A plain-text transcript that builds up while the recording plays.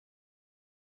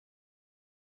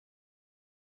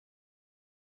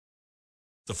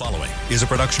The following is a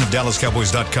production of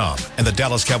DallasCowboys.com and the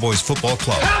Dallas Cowboys Football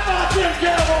Club. How about them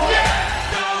Cowboys?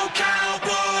 Yeah! Go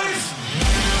Cowboys!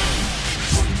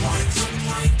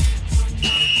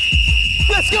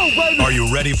 Let's go, baby! Are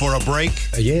you ready for a break?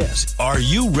 Yes. Are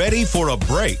you ready for a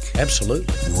break?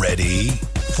 Absolutely. Ready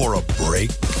for a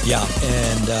break? Yeah,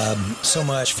 and so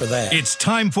much for that. It's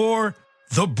time for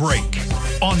The Break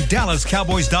on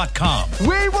DallasCowboys.com.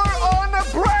 We were on the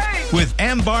break! With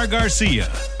Ambar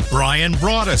Garcia, Brian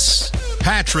Broaddus,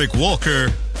 Patrick Walker,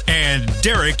 and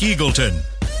Derek Eagleton.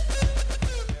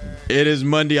 It is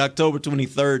Monday, October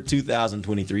 23rd,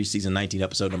 2023, season 19,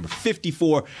 episode number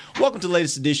 54. Welcome to the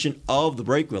latest edition of The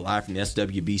Break. We're live from the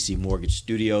SWBC Mortgage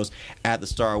Studios at the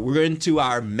Star. We're into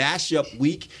our mashup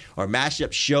week, or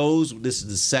mashup shows. This is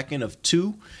the second of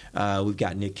two. We've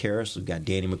got Nick Harris, we've got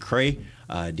Danny McCray.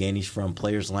 Danny's from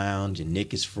Players Lounge, and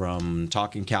Nick is from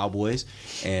Talking Cowboys.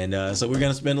 And so we're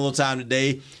going to spend a little time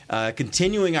today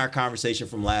continuing our conversation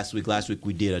from last week. Last week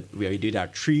we did our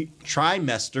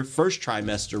trimester, first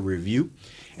trimester review,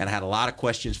 and I had a lot of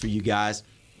questions for you guys.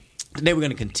 Today we're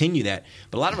going to continue that,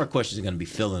 but a lot of our questions are going to be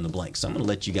fill in the blanks. So I'm going to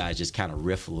let you guys just kind of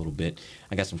riff a little bit.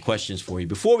 I got some questions for you.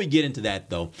 Before we get into that,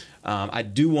 though, I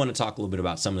do want to talk a little bit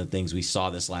about some of the things we saw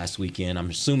this last weekend. I'm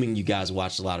assuming you guys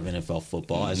watched a lot of NFL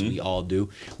football, as we all do.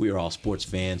 We are all sports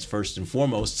fans first and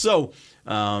foremost. So,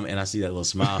 and I see that little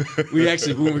smile. We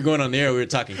actually, when we were going on the air, we were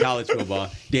talking college football.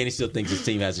 Danny still thinks his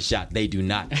team has a shot. They do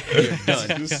not. They are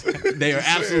done. They are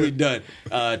absolutely done.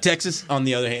 Texas, on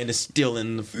the other hand, is still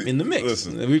in the mix.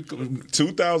 Listen,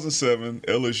 2007,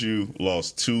 LSU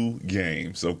lost 2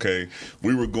 games, okay?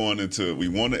 We were going into, we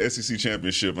won the SEC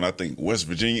championship, and I think West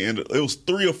Virginia ended, it was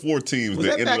 3 or 4 teams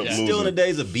that ended up losing. Still in the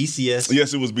days of BCS?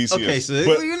 Yes, it was BCS. Okay, so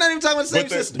you're not even talking about the same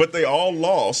system. But they all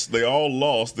lost. They all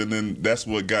lost, and then that's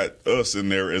what got us in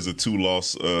there as a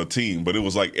 2-loss team. But it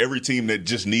was like every team that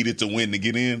just needed to win to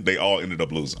get in, they all ended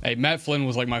up losing. Hey, Matt Flynn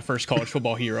was like my first college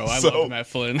football hero. I love Matt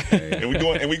Flynn. And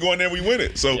we go in there, we win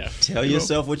it. So tell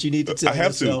yourself what you need to tell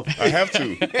yourself. I have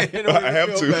to. I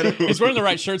have to. He's wearing the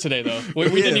right shirt today, though. We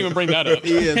didn't even bring that up.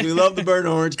 He is. We love the burnt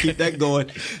orange. Keep that going.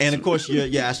 And of course, your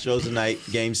Astros tonight,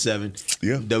 Game 7.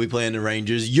 Yeah, they'll be playing the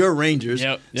Rangers. Your Rangers.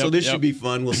 Yep, so this should be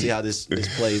fun. We'll see how this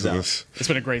plays out. It's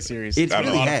been a great series. It's really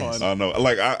a lot has. of fun. I know.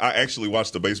 Like I actually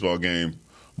watched the baseball game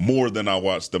more than I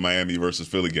watched the Miami versus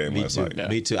Philly game last night. Yeah.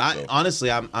 Me too. Honestly,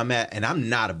 I'm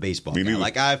not a baseball guy. Neither.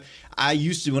 Like I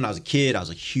used to when I was a kid. I was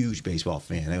a huge baseball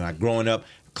fan. And when I growing up,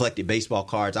 collected baseball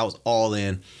cards. I was all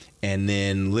in, and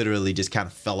then literally just kind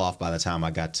of fell off by the time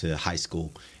I got to high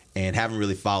school, and haven't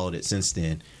really followed it since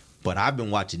then. But I've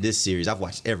been watching this series. I've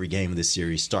watched every game of this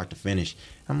series, start to finish.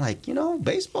 I'm like,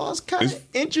 baseball is kind of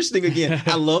interesting again.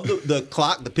 I love the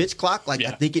clock, the pitch clock. Like,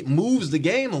 I think it moves the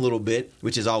game a little bit,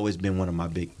 which has always been one of my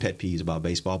big pet peeves about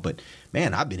baseball. But,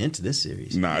 man, I've been into this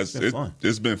series. It's been fun.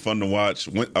 It's been fun to watch.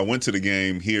 I went to the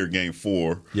game here, Game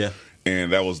 4. Yeah.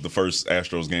 And that was the first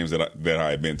Astros games that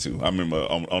I had been to. I remember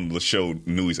on the show,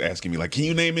 Newey's asking me, like, can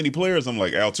you name any players? I'm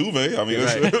like, Altuve. I mean,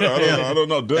 I don't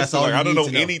know. Dustin, I don't know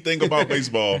anything about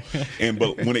baseball.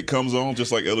 But when it comes on,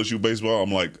 just like LSU baseball,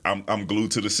 I'm like, I'm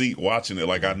glued to the seat watching it.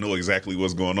 Like, I know exactly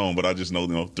what's going on, but I just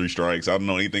know, 3 strikes. I don't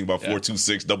know anything about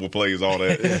 4-2-6, double plays, all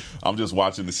that. I'm just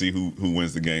watching to see who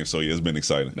wins the game. So, yeah, it's been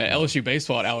exciting. Man, LSU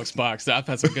baseball at Alex Box. I've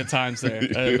had some good times there.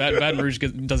 Baton Rouge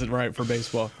does it right for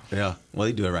baseball. Yeah. Well,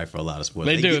 they do it right for a lot of sports.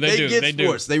 They get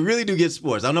sports. They really do get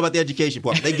sports. I don't know about the education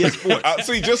part, but they get sports.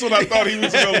 See, just when I thought he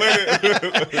was going to let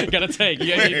it. You got to take.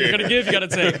 You're going to give, you got to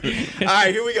take. All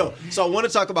right, here we go. So I want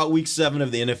to talk about Week 7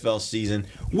 of the NFL season.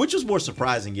 Which was more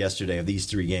surprising yesterday of these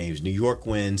 3 games? New York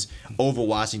wins over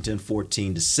Washington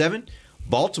 14-7.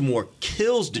 Baltimore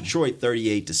kills Detroit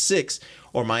 38-6.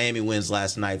 Or Miami wins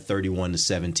last night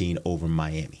 31-17 over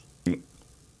Miami.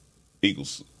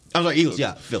 Eagles. I'm sorry, Eagles.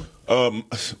 Yeah, Philly.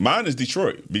 Mine is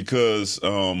Detroit because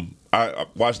I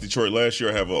watched Detroit last year.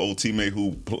 I have an old teammate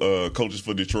who coaches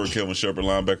for Detroit, Kevin Shepard,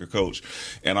 linebacker coach,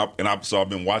 and I've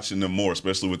been watching them more,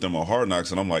 especially with them on Hard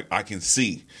Knocks, and I'm like, I can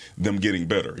see them getting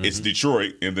better. Mm-hmm. It's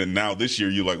Detroit, and then now this year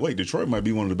you're like, wait, Detroit might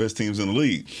be one of the best teams in the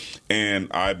league, and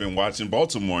I've been watching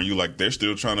Baltimore, and you're like, they're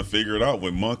still trying to figure it out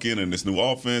with Monken and this new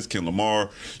offense. Can Lamar,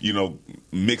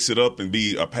 mix it up and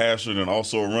be a passer and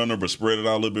also a runner, but spread it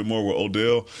out a little bit more with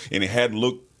Odell, and it hadn't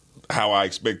looked how I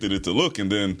expected it to look, and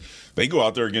then they go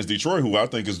out there against Detroit, who I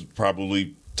think is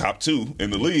probably top 2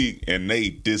 in the league, and they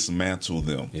dismantle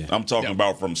them. Yeah. I'm talking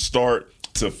about from start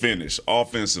to finish,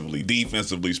 offensively,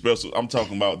 defensively, special. I'm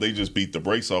talking about they just beat the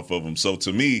brakes off of them. So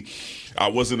to me, I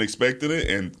wasn't expecting it,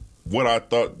 and what I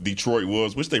thought Detroit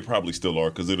was, which they probably still are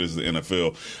because it is the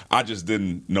NFL, I just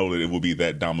didn't know that it would be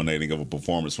that dominating of a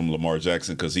performance from Lamar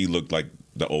Jackson because he looked like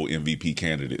the old MVP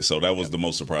candidate. So that was the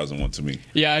most surprising one to me.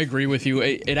 Yeah, I agree with you.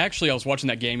 It actually, I was watching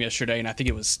that game yesterday, and I think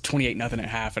it was 28-0 at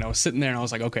half, and I was sitting there, and I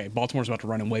was like, okay, Baltimore's about to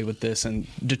run away with this, and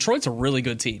Detroit's a really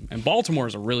good team, and Baltimore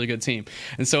is a really good team.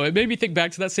 And so it made me think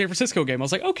back to that San Francisco game. I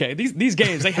was like, okay, these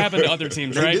games, they happen to other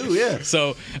teams, right? They do, yeah.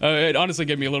 So it honestly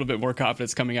gave me a little bit more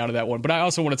confidence coming out of that one. But I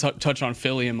also want to touch on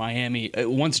Philly and Miami.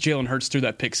 Once Jalen Hurts threw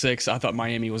that pick six, I thought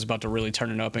Miami was about to really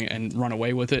turn it up and run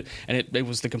away with it, and it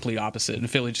was the complete opposite. And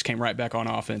Philly just came right back on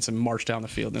offense and marched down the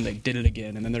field, and they did it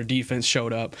again. And then their defense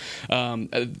showed up.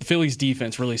 Philly's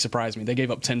defense really surprised me. They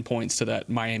gave up 10 points to that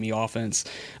Miami offense,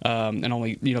 and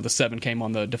only the 7 came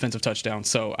on the defensive touchdown.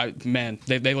 So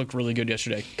they looked really good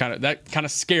yesterday. That kind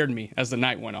of scared me as the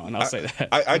night went on. I'll say that.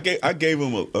 I gave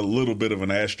them a little bit of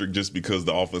an asterisk just because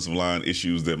the offensive line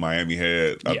issues that Miami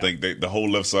had. I think the whole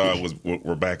left side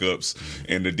were backups,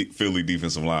 and the Philly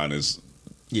defensive line is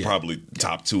probably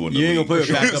top 2 in the league. You ain't gonna put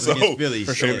it back up So, against Philly.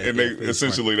 for sure. And they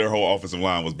essentially their whole offensive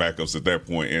line was backups at that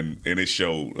point, and it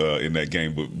showed in that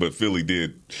game. But Philly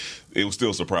did. It was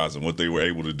still surprising what they were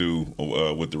able to do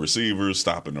with the receivers,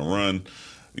 stopping the run.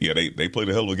 Yeah, they played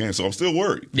a hell of a game, so I'm still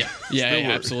worried. Yeah,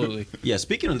 absolutely. Yeah,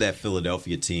 speaking of that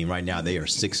Philadelphia team, right now they are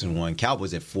 6-1.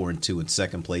 Cowboys at 4-2 in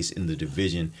second place in the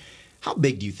division. How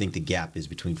big do you think the gap is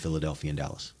between Philadelphia and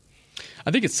Dallas? I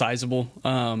think it's sizable.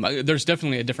 There's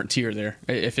definitely a different tier there.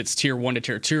 If it's tier 1 to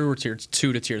tier 2 or tier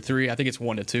 2 to tier 3, I think it's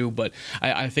 1 to 2. But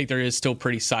I think there is still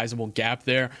pretty sizable gap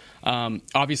there.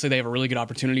 Obviously, they have a really good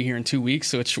opportunity here in 2 weeks,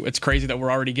 so it's crazy that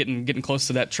we're already getting close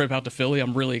to that trip out to Philly.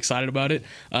 I'm really excited about it.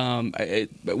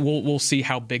 We'll see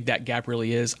how big that gap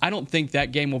really is. I don't think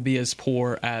that game will be as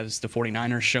poor as the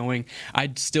 49ers showing.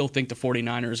 I still think the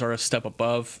 49ers are a step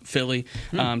above Philly,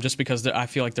 just because I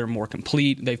feel like they're more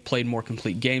complete. They've played more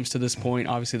complete games to this point.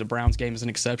 Obviously, the Browns game is an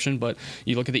exception, but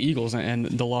you look at the Eagles and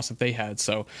the loss that they had.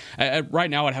 So right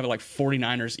now, I'd have it like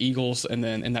 49ers, Eagles, and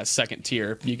then in that second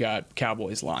tier, you got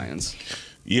Cowboys, Lions.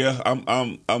 Yeah,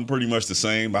 I'm pretty much the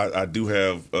same. I do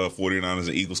have 49ers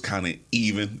and Eagles kind of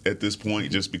even at this point,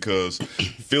 just because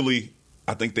Philly,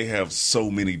 I think they have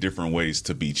so many different ways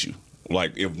to beat you.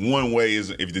 Like if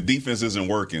the defense isn't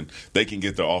working, they can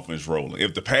get the offense rolling.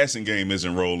 If the passing game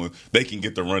isn't rolling, they can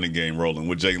get the running game rolling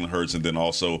with Jalen Hurts and then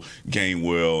also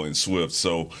Gainwell and Swift.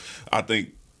 So I think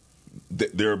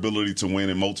their ability to win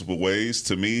in multiple ways,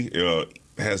 to me,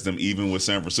 has them even with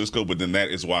San Francisco, but then that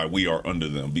is why we are under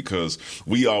them, because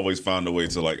we always find a way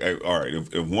to hey, all right,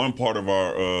 if one part of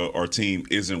our team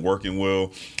isn't working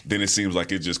well, then it seems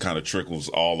like it just kind of trickles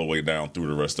all the way down through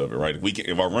the rest of it, right?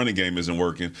 If our running game isn't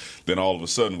working, then all of a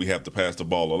sudden we have to pass the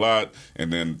ball a lot,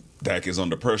 and then Dak is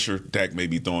under pressure. Dak may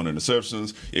be throwing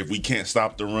interceptions. If we can't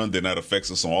stop the run, then that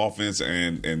affects us on offense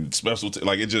and special.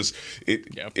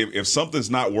 If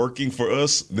something's not working for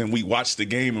us, then we watch the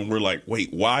game and we're like,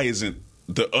 wait, why isn't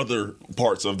the other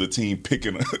parts of the team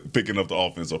picking up the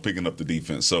offense or picking up the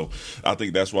defense? So I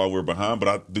think that's why we're behind, but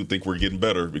I do think we're getting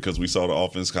better because we saw the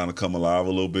offense kind of come alive a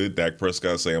little bit. Dak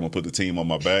Prescott say, I'm going to put the team on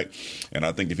my back. And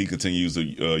I think if he continues to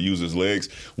use his legs,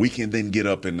 we can then get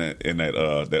up in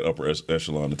that upper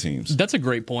echelon of teams. That's a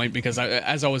great point, because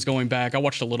as I was going back, I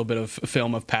watched a little bit of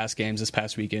film of past games this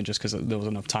past weekend just because there was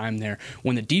enough time there.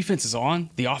 When the defense is on,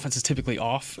 the offense is typically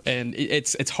off, and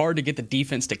it's hard to get the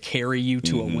defense to carry you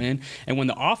to a win. And when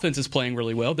the offense is playing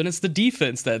really well, then it's the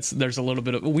defense there's a little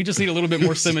bit of, we just need a little bit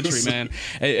more symmetry, man.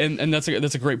 And that's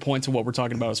a great point to what we're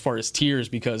talking about as far as tiers,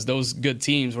 because those good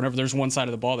teams, whenever there's one side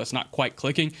of the ball that's not quite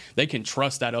clicking, they can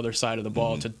trust that other side of the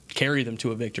ball to carry them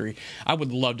to a victory. I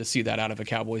would love to see that out of a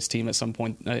Cowboys team at some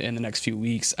point in the next few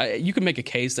weeks. You can make a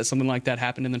case that something like that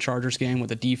happened in the Chargers game with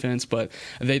the defense, but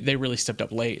they really stepped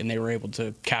up late and they were able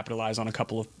to capitalize on a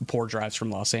couple of poor drives from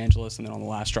Los Angeles, and then on the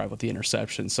last drive with the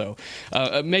interception. So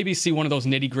maybe see one of those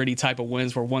nitty-gritty type of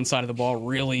wins where one side of the ball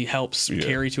really helps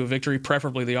carry to a victory,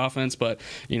 preferably the offense, but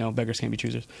beggars can't be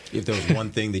choosers. If there was one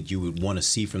thing that you would want to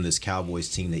see from this Cowboys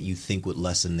team that you think would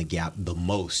lessen the gap the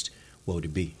most, what would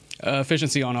it be?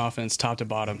 Efficiency on offense, top to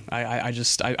bottom. I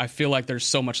feel like there's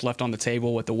so much left on the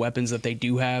table with the weapons that they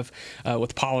do have,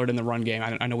 with Pollard in the run game.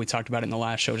 I know we talked about it in the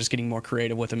last show, just getting more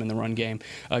creative with him in the run game,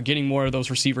 getting more of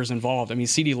those receivers involved. I mean,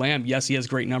 CeeDee Lamb, yes, he has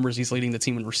great numbers. He's leading the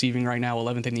team in receiving right now,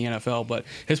 11th in the NFL, but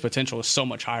his potential is so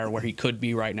much higher where he could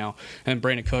be right now. And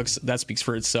Brandon Cooks, that speaks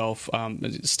for itself.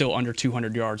 Still under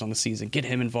 200 yards on the season. Get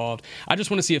him involved. I just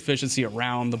want to see efficiency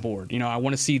around the board. I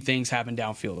want to see things happen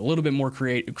downfield, a little bit more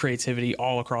creativity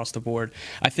all across the board.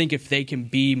 I think if they can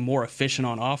be more efficient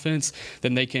on offense,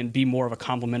 then they can be more of a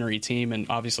complementary team, and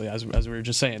obviously, as we were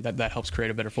just saying, that helps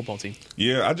create a better football team.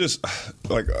 Yeah, I just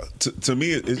to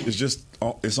me,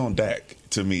 it's on Dak.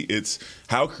 To me, it's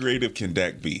how creative can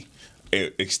Dak be?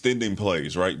 extending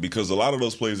plays, right? Because a lot of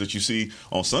those plays that you see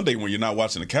on Sunday when you're not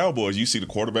watching the Cowboys, you see the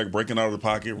quarterback breaking out of the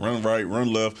pocket, run right,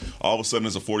 run left. All of a sudden,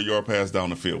 it's a 40-yard pass down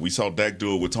the field. We saw Dak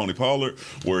do it with Tony Pollard,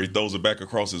 where he throws it back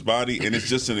across his body, and it's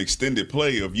just an extended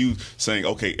play of you saying,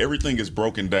 okay, everything is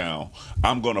broken down.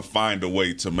 I'm going to find a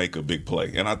way to make a big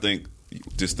play. And I think,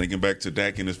 just thinking back to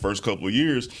Dak in his first couple of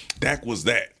years, Dak was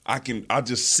that. I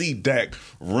just see Dak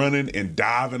running and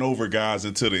diving over guys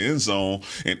into the end zone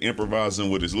and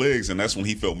improvising with his legs, and that's when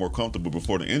he felt more comfortable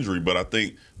before the injury. But I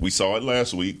think we saw it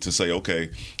last week to say,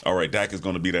 okay, all right, Dak is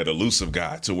going to be that elusive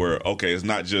guy to where, okay, it's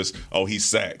not just, oh, he's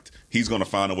sacked. He's going to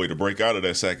find a way to break out of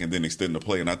that sack and then extend the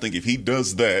play. And I think if he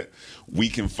does that, we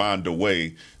can find a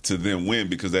way to then win,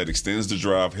 because that extends the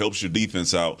drive, helps your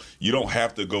defense out. You don't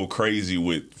have to go crazy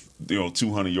with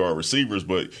 200-yard receivers,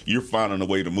 but you're finding a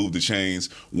way to move the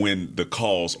chains when the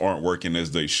calls aren't working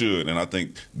as they should. And I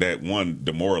think that, one,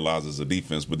 demoralizes the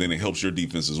defense, but then it helps your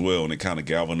defense as well, and it kind of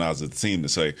galvanizes the team to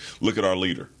say, look at our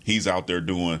leader. He's out there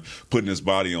putting his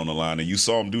body on the line. And you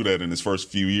saw him do that in his first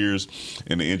few years,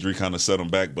 and the injury kind of set him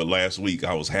back. But last week,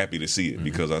 I was happy to see it,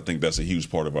 because I think that's a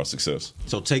huge part of our success.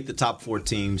 So take the top 4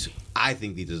 teams. I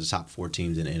think these are the top 4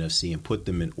 teams in the NFC, and put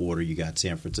them in order. You got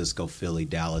San Francisco, Philly,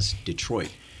 Dallas,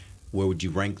 Detroit. Where would you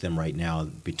rank them right now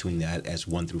between that as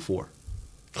 1 through 4?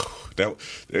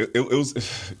 It was,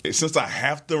 since I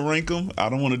have to rank them, I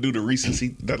don't want to do the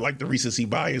recency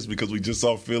bias, because we just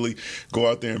saw Philly go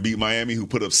out there and beat Miami, who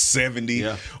put up 70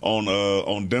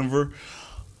 on Denver.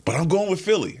 But I'm going with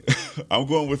Philly. I'm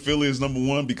going with Philly as number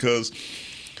 1, because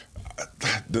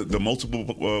the multiple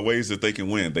ways that they can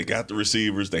win. They got the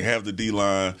receivers. They have the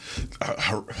D-line.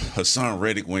 Hassan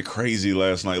Reddick went crazy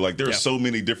last night. Like, there are so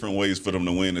many different ways for them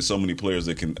to win, and so many players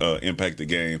that can impact the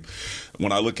game.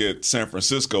 When I look at San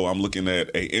Francisco, I'm looking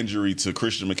at an injury to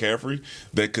Christian McCaffrey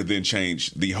that could then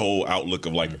change the whole outlook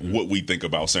of, like, what we think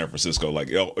about San Francisco. Like,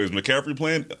 is McCaffrey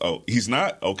playing? Oh, he's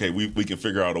not? Okay, we can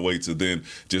figure out a way to then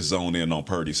just zone in on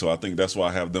Purdy. So I think that's why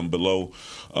I have them below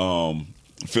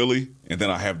Philly, and then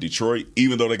I have Detroit.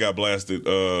 Even though they got blasted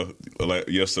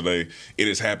yesterday, it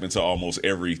has happened to almost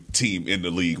every team in the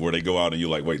league where they go out and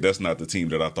you're like, wait, that's not the team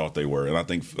that I thought they were. And I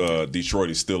think Detroit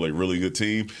is still a really good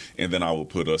team, and then I will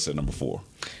put us at number 4.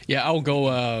 Yeah, I'll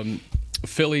go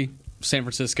Philly, San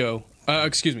Francisco,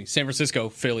 San Francisco,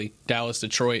 Philly, Dallas,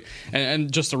 Detroit.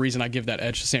 And just the reason I give that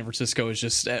edge to San Francisco is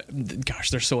just,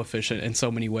 they're so efficient in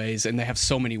so many ways, and they have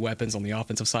so many weapons on the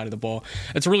offensive side of the ball.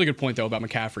 It's a really good point, though, about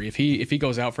McCaffrey. If he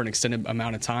goes out for an extended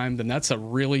amount of time, then that's a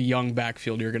really young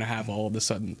backfield you're going to have all of a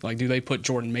sudden. Like, do they put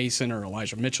Jordan Mason or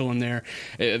Elijah Mitchell in there?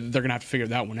 They're going to have to figure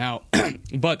that one out.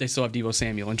 But they still have Deebo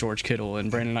Samuel and George Kittle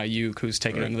and Brandon Ayuk, who's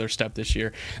taken another step this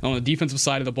year. And on the defensive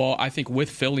side of the ball, I think with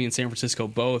Philly and San Francisco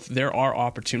both, there are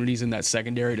opportunities in that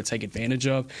secondary to take advantage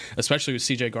of, especially with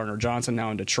C.J. Gardner-Johnson now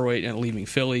in Detroit and leaving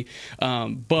Philly.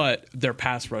 But their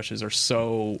pass rushes are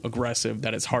so aggressive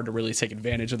that it's hard to really take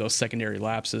advantage of those secondary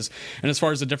lapses. And as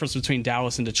far as the difference between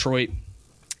Dallas and Detroit,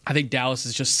 I think Dallas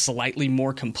is just slightly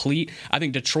more complete. I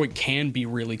think Detroit can be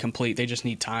really complete. They just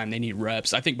need time. They need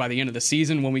reps. I think by the end of the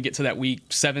season, when we get to that week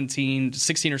 16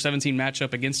 or 17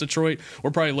 matchup against Detroit,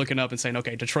 we're probably looking up and saying,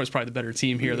 okay, Detroit's probably the better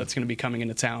team here that's going to be coming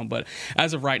into town. But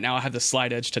as of right now, I have the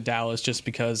slight edge to Dallas just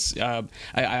because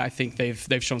I think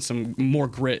they've shown some more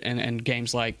grit in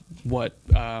games like what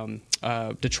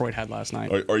Detroit had last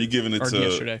night. Are you giving it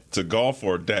yesterday to Goff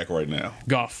or Dak right now?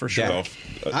 Goff, for sure. Goff.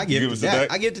 I give it to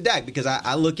Dak. I give it to Dak because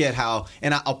I look at how,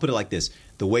 and I'll put it like this: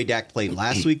 the way Dak played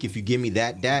last week. If you give me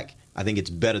that Dak, I think it's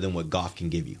better than what Goff can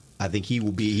give you. I think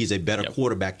he's a better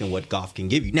quarterback than what Goff can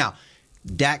give you. Now,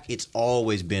 Dak, it's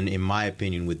always been, in my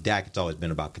opinion, with Dak, it's always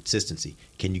been about consistency.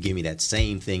 Can you give me that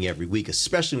same thing every week?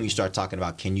 Especially when you start talking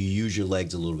about, can you use your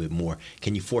legs a little bit more?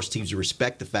 Can you force teams to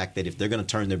respect the fact that if they're going to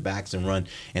turn their backs and run,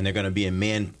 and they're going to be in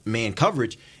man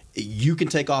coverage, you can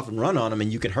take off and run on them,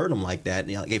 and you can hurt them like that.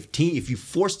 If you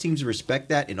force teams to respect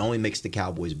that, it only makes the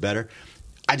Cowboys better.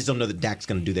 I just don't know that Dak's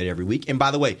going to do that every week. And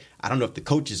by the way, I don't know if the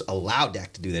coaches allow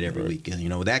Dak to do that every week. You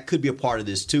know, that could be a part of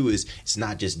this too. Is it's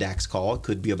not just Dak's call; it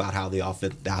could be about how they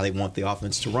want the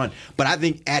offense to run. But I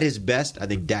think at his best, I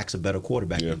think Dak's a better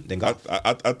quarterback than Goff.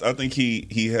 I think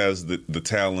he has the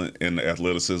talent and the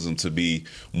athleticism to be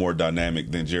more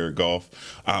dynamic than Jared Goff.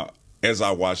 As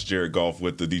I watched Jared Goff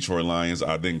with the Detroit Lions,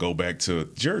 I then go back to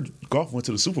Jared Goff went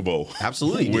to the Super Bowl.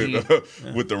 Absolutely.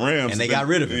 with the Rams. And they got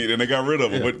rid of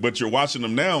him. Yeah. But you're watching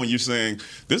him now and you're saying,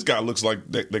 this guy looks like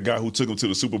the guy who took him to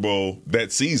the Super Bowl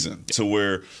that season, to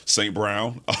where St.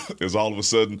 Brown is all of a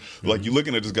sudden, like you're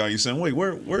looking at this guy, you're saying, wait,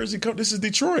 where is he come? This is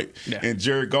Detroit. Yeah. And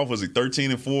Jared Goff was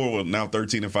 13-4, well, now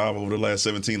 13-5 over the last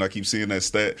 17. I keep seeing that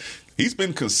stat. He's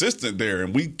been consistent there,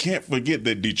 and we can't forget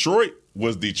that Detroit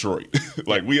was Detroit.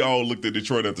 Like, we all looked at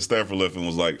Detroit after Stafford left and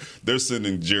was like, they're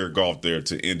sending Jared Goff there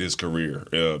to end his career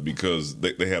because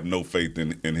they have no faith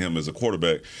in him as a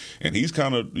quarterback. And he's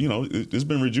kind of, it's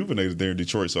been rejuvenated there in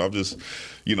Detroit. So I'm just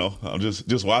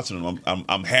watching him.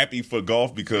 I'm happy for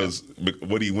Goff because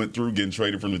what he went through, getting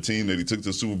traded from the team that he took to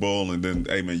the Super Bowl, and then,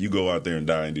 hey, man, you go out there and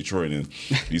die in Detroit. And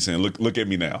he's saying, look at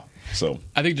me now. So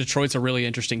I think Detroit's a really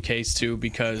interesting case, too,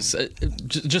 because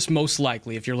just most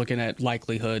likely, if you're looking at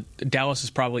likelihood, Dallas is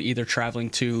probably either traveling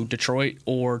to Detroit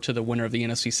or to the winner of the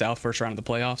NFC South first round of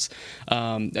the playoffs.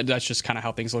 That's just kind of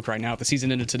how things look right now. If the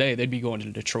season ended today, they'd be going to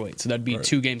Detroit. So that'd be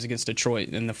 2 games against Detroit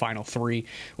in the final 3,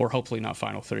 or hopefully not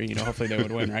final 3. Hopefully they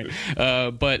would win, right?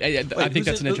 But I think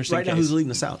that's an interesting right case. Now, who's leading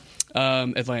the South?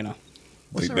 Atlanta.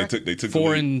 They took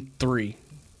 4-3.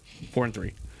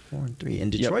 4-3. 4-3,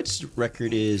 and Detroit's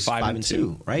record is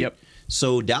 5-2, right? Yep.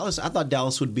 So Dallas, I thought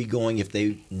Dallas would be going if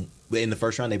they in the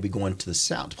first round they'd be going to the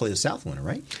South to play the South winner,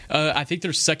 right? I think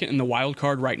they're second in the wild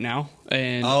card right now,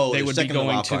 and they would be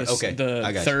going to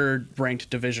the third ranked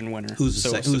division winner. Who's the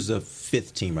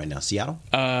 5th team right now? Seattle.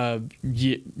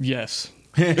 Yes.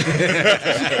 I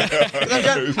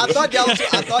thought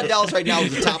Dallas right now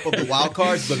was the top of the wild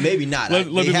cards, but maybe not. Let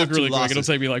me look really quick. It'll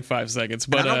take me like 5 seconds.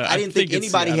 But I didn't think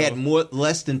anybody had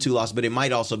less than 2 losses, but it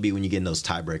might also be when you get in those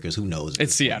tiebreakers. Who knows?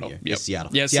 It's Seattle. Yep. It's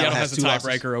Seattle. Yeah, Seattle has a tiebreaker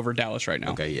losses over Dallas right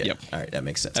now. Okay, yeah. Yep. All right, that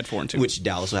makes sense. At 4-2. Which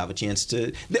Dallas will have a chance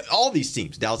to. All these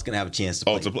teams, Dallas going to have a chance to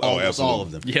play. Almost all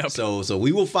of them. Yep. So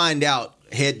we will find out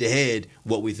head to head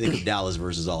what we think of Dallas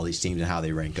versus all these teams and how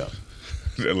they rank up.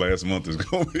 That last month is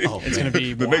going to be. It's going to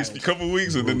be the wild. next couple of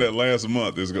weeks, and then that last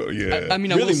month is going. Yeah, I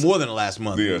mean, really more than the last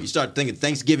month. Yeah. You start thinking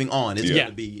Thanksgiving on. It's going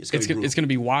to be. It's going to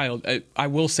be wild. I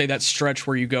will say that stretch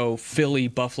where you go Philly,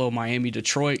 Buffalo, Miami,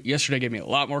 Detroit. Yesterday gave me a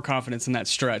lot more confidence in that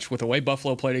stretch with the way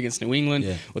Buffalo played against New England,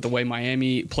 with the way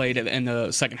Miami played in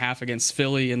the second half against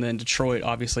Philly, and then Detroit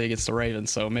obviously against the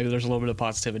Ravens. So maybe there's a little bit of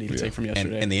positivity to take from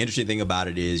yesterday. And the interesting thing about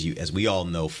it is, as we all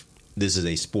know, this is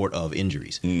a sport of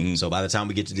injuries. Mm-hmm. So by the time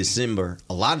we get to December,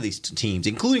 a lot of these teams,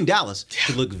 including Dallas,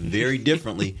 could look very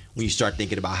differently when you start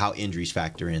thinking about how injuries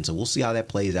factor in. So we'll see how that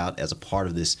plays out as a part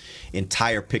of this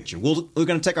entire picture. We're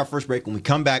going to take our first break. When we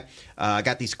come back, I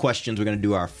got these questions. We're going to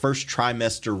do our first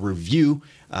trimester review.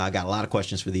 I got a lot of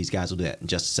questions for these guys. We'll do that in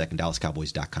just a second.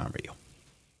 DallasCowboys.com radio.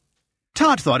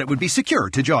 Todd thought it would be secure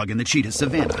to jog in the cheetah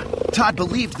savanna. Todd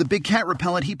believed the big cat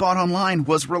repellent he bought online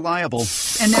was reliable.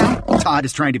 And now, Todd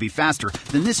is trying to be faster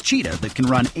than this cheetah that can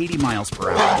run 80 miles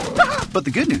per hour. But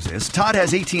the good news is, Todd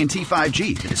has AT&T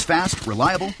 5G that is fast,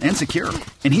 reliable, and secure.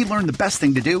 And he learned the best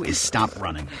thing to do is stop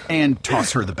running and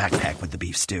toss her the backpack with the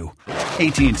beef stew.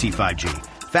 AT&T 5G.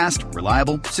 Fast,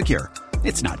 reliable, secure.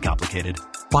 It's not complicated.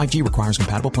 5G requires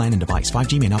compatible plan and device.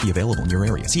 5G may not be available in your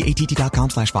area. See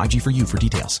att.com/5G for you for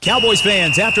details. Cowboys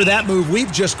fans, after that move,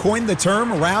 we've just coined the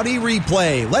term Rowdy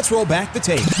Replay. Let's roll back the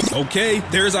tape. Okay,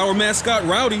 there's our mascot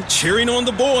Rowdy cheering on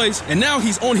the boys. And now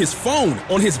he's on his phone,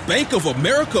 on his Bank of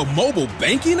America mobile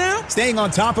banking app? Staying on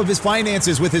top of his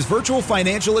finances with his virtual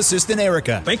financial assistant,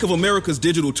 Erica. Bank of America's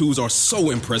digital tools are so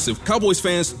impressive. Cowboys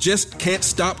fans just can't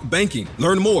stop banking.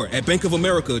 Learn more at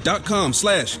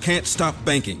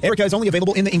bankofamerica.com/can't-stop-banking. Erica is only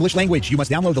available in the English language. You must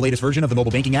download the latest version of the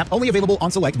mobile banking app, only available on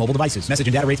select mobile devices. Message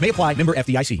and data rates may apply. Member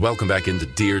FDIC. Welcome back into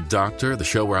Dear Doctor, the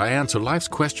show where I answer life's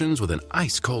questions with an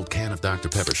ice-cold can of Dr.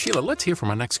 Pepper. Sheila, let's hear from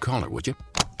our next caller, would you?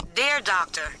 Dear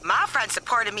Doctor, my friend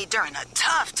supported me during a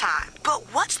tough time, but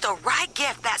what's the right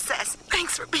gift that says,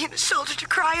 thanks for being a shoulder to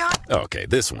cry on? Okay,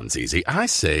 this one's easy. I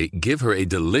say give her a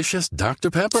delicious Dr.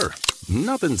 Pepper.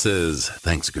 Nothing says,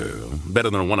 thanks, girl, better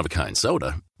than a one-of-a-kind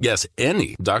soda. Yes,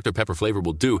 any Dr. Pepper flavor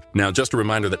will do. Now, just a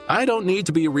reminder that I don't need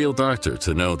to be a real doctor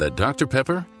to know that Dr.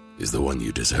 Pepper is the one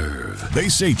you deserve. They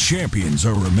say champions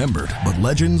are remembered, but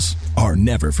legends are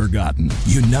never forgotten.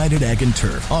 United Ag &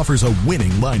 Turf offers a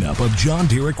winning lineup of John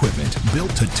Deere equipment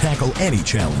built to tackle any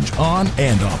challenge on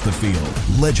and off the field.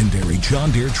 Legendary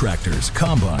John Deere tractors,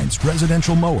 combines,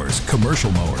 residential mowers, commercial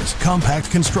mowers,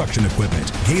 compact construction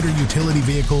equipment, Gator utility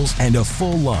vehicles, and a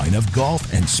full line of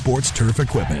golf and sports turf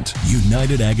equipment.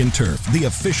 United Ag & Turf, the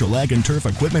official Ag & Turf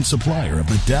equipment supplier of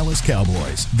the Dallas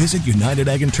Cowboys. Visit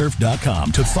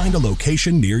UnitedAgAndTurf.com to find a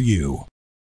location near you.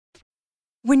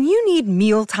 When you need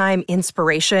mealtime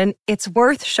inspiration, it's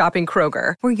worth shopping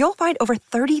Kroger, where you'll find over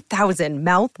 30,000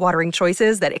 mouth-watering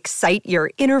choices that excite your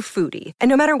inner foodie. And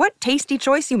no matter what tasty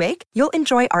choice you make, you'll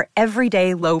enjoy our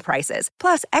everyday low prices,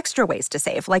 plus extra ways to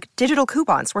save, like digital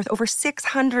coupons worth over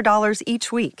 $600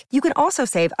 each week. You can also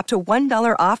save up to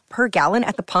 $1 off per gallon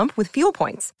at the pump with fuel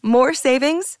points. More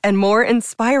savings and more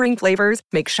inspiring flavors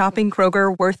make shopping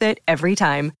Kroger worth it every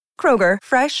time. Kroger,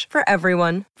 fresh for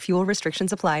everyone. Fuel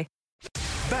restrictions apply.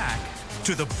 Back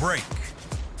to the break.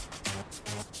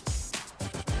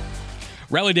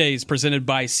 Rally Days presented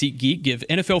by SeatGeek give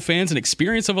NFL fans an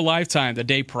experience of a lifetime the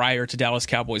day prior to Dallas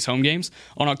Cowboys home games.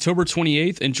 On October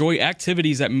 28th, enjoy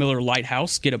activities at Miller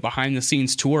Lighthouse, get a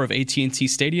behind-the-scenes tour of AT&T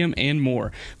Stadium, and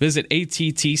more. Visit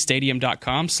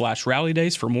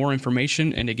attstadium.com/rallydays for more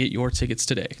information and to get your tickets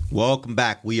today. Welcome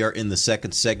back. We are in the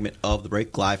second segment of the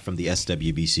break, live from the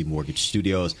SWBC Mortgage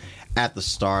Studios at the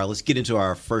Star. Let's get into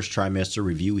our first trimester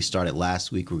review. We started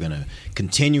last week. We're going to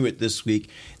continue it this week.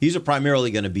 These are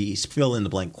primarily going to be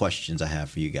fill-in-the-blank questions I have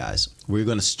for you guys. We're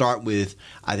going to start with,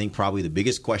 I think, probably the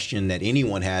biggest question that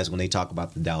anyone has when they talk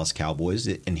about the Dallas Cowboys.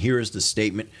 And here is the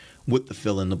statement with the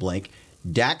fill-in-the-blank.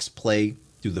 Dak's play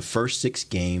through the first 6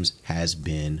 games has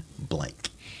been blank.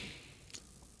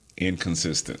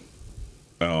 Inconsistent.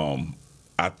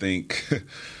 I think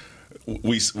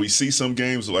we see some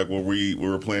games like where we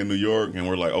were playing New York and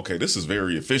we're like, okay, this is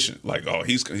very efficient. Like, oh,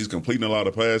 he's completing a lot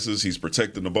of passes, he's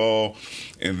protecting the ball,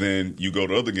 and then you go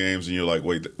to other games and you're like,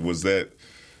 wait, is that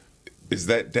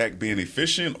Dak being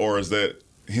efficient, or is that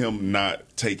him not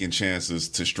taking chances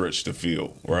to stretch the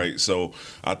field, right? So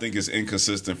I think it's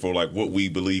inconsistent for like what we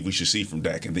believe we should see from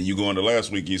Dak. And then you go into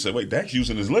last week and you say, wait, Dak's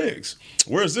using his legs.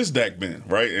 Where's this Dak been,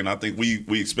 right? And I think we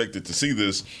expected to see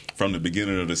this from the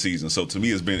beginning of the season. So to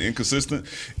me, it's been inconsistent.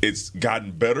 It's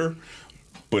gotten better,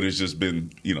 but it's just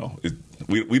been,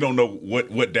 we don't know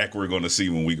what Dak we're going to see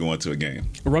when we go into a game.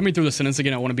 Run me through the sentence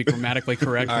again. I want to be grammatically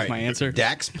correct with my answer.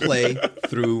 Dak's play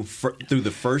through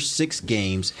the first 6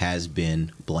 games has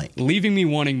been blank. Leaving me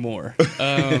wanting more.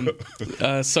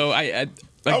 So I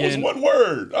that was one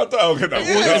word. I thought, okay,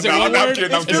 is it one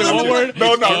word?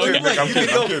 I'm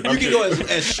kidding. You can go as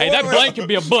short. Hey, that blank can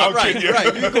be a book. Right. You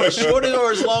can go as short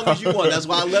or as long as you want. That's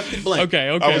why I left it blank. Okay.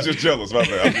 I was just jealous about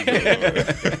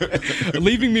that.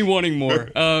 Leaving me wanting more.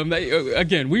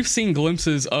 Again, we've seen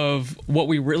glimpses of what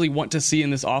we really want to see in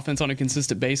this offense on a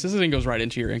consistent basis. I think it goes right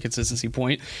into your inconsistency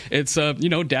point. It's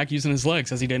Dak using his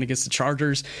legs as he did against the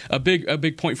Chargers. A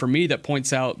big point for me that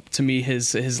points out to me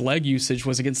his leg usage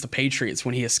was against the Patriots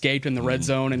when he escaped in the red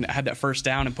zone and had that first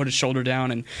down and put his shoulder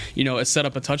down and set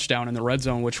up a touchdown in the red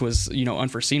zone, which was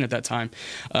unforeseen at that time.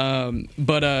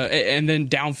 But then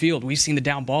downfield, we've seen the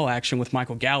down ball action with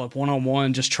Michael Gallup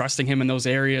one-on-one, just trusting him in those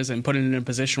areas and putting it in a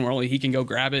position where only he can go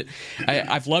grab it.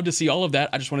 I've loved to see all of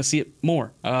that. I just want to see it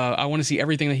more. I want to see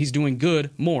everything that he's doing good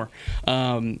more.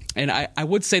 And I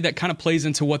would say that kind of plays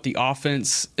into what the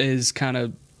offense is kind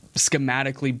of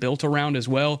schematically built around as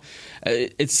well.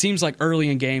 It seems like early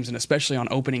in games, and especially on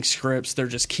opening scripts, they're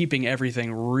just keeping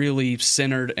everything really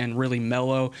centered and really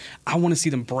mellow. I want to see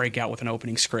them break out with an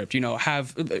opening script,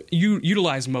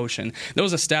 utilize motion. There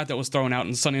was a stat that was thrown out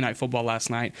in Sunday Night Football last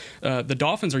night. The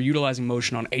Dolphins are utilizing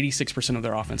motion on 86% of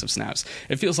their offensive snaps.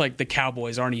 It feels like the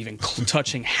Cowboys aren't even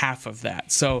touching half of that.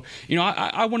 So,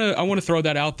 I want to throw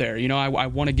that out there. I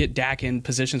want to get Dak in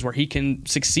positions where he can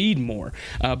succeed more.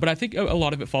 But I think a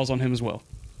lot of it falls on him as well.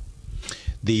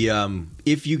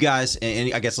 If you guys,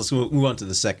 and I guess let's move on to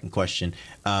the second question.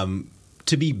 To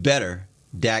be better,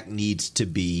 Dak needs to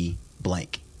be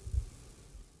blank.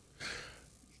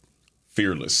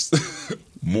 Fearless.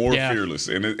 More fearless.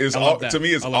 And it's all, to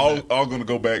me, it's all going to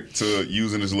go back to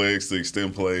using his legs to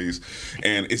extend plays.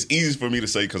 And it's easy for me to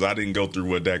say because I didn't go through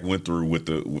what Dak went through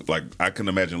I can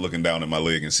imagine looking down at my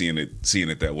leg and seeing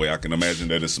it that way. I can imagine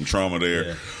that there's some trauma there.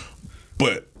 Yeah.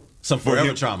 But some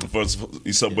forever trauma.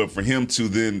 But for him to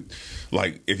then,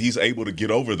 if he's able to get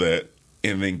over that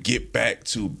and then get back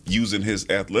to using his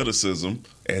athleticism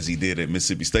as he did at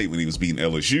Mississippi State when he was beating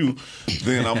LSU,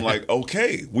 then I'm like,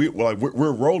 okay,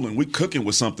 we're rolling, we're cooking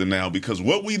with something now. Because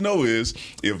what we know is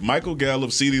if Michael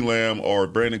Gallup, CeeDee Lamb, or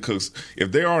Brandon Cooks,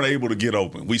 if they aren't able to get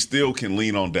open, we still can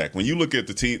lean on Dak. When you look at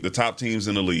the top teams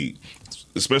in the league,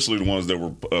 especially the ones that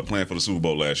were playing for the Super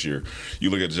Bowl last year. You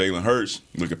look at Jalen Hurts,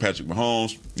 you look at Patrick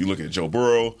Mahomes, you look at Joe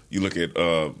Burrow, you look at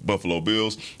Buffalo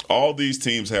Bills. All these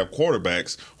teams have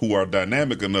quarterbacks who are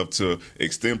dynamic enough to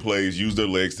extend plays, use their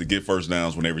legs to get first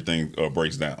downs when everything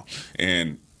breaks down.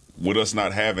 And with us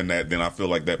not having that, then I feel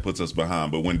like that puts us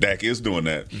behind. But when Dak is doing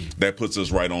that, that puts us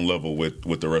right on level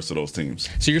with the rest of those teams.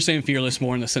 So you're saying fearless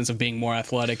more in the sense of being more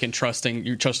athletic and trusting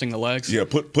the legs? Yeah,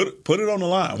 put it on the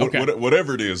line. Okay.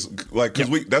 Whatever it is. Because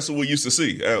that's what we used to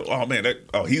see.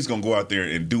 He's going to go out there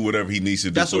and do whatever he needs to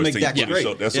do. That's what makes Dak great.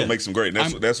 So that's what makes him great.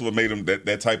 And that's what made him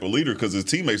that type of leader, because his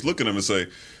teammates look at him and say,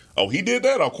 oh, he did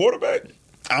that, our quarterback?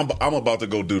 I'm about to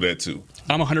go do that too.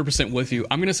 I'm 100% with you.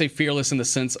 I'm going to say fearless in the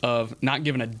sense of not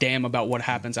giving a damn about what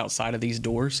happens outside of these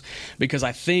doors, because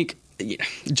I think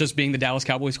just being the Dallas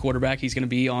Cowboys quarterback, he's going to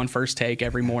be on First Take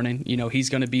every morning. He's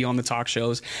going to be on the talk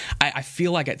shows. I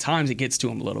feel like at times it gets to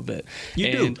him a little bit.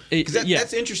 You do. Because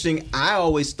that's interesting. I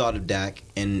always thought of Dak,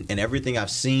 and everything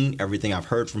I've seen, everything I've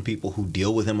heard from people who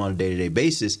deal with him on a day-to-day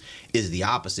basis is the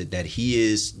opposite, that he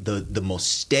is the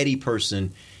most steady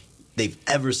person they've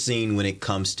ever seen when it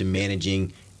comes to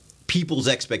managing people's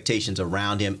expectations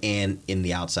around him and in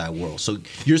the outside world. So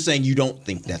you're saying you don't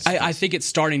think that's... I think it's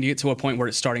starting to get to a point where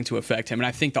it's starting to affect him. And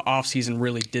I think the offseason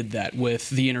really did that with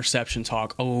the interception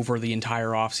talk over the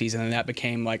entire offseason. And that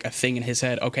became like a thing in his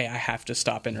head. Okay, I have to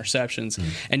stop interceptions.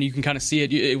 And you can kind of see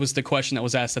it. It was the question that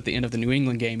was asked at the end of the New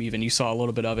England game even. You saw a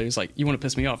little bit of it. He was like, you want to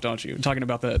piss me off, don't you? Talking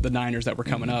about the Niners that were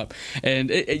coming up. And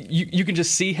you can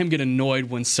just see him get annoyed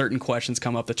when certain questions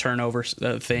come up, the turnover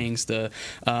things,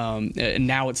 and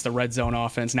now it's the red zone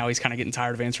offense. Now he's kind of getting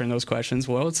tired of answering those questions.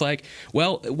 Well, it's like,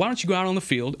 why don't you go out on the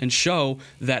field and show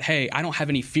that, hey, I don't have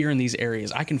any fear in these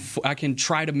areas. I can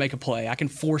try to make a play. I can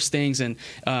force things and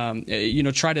try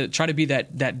to be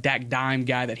that Dak dime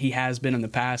guy that he has been in the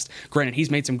past. Granted,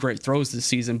 he's made some great throws this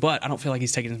season, but I don't feel like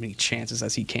he's taking as many chances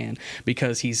as he can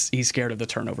because he's scared of the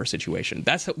turnover situation.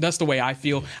 That's the way I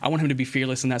feel. I want him to be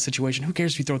fearless in that situation. Who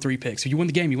cares if you throw 3 picks? If you win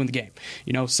the game, you win the game.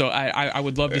 So I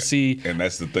would love to see. And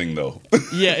that's the thing, though.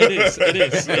 Yeah, it is.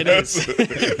 It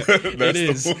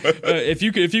is. If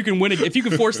you can win, if you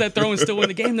can force that throw and still win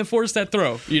the game, then force that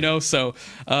throw. So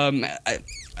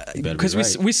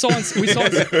because we saw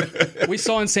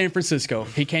in San Francisco,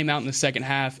 he came out in the second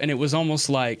half, and it was almost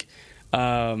like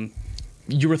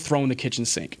you were throwing the kitchen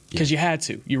sink because you had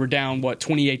to. You were down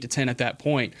 28-10 at that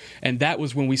point, and that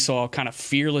was when we saw kind of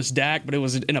fearless Dak, but it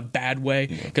was in a bad way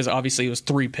because obviously it was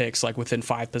 3 picks like within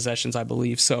 5 possessions, I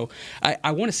believe. So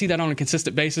I want to see that on a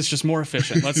consistent basis, just more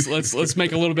efficient. Let's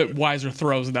make a little bit wiser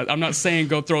throws. I'm not saying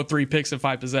go throw 3 picks in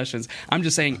 5 possessions. I'm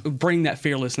just saying bring that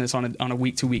fearlessness on a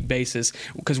week-to-week basis,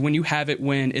 because when you have it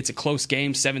when it's a close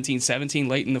game, 17-17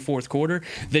 late in the fourth quarter,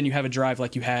 then you have a drive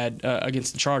like you had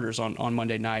against the Chargers on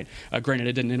Monday night. Granted,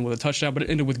 it didn't end with a touchdown, but it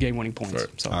ended with game-winning points.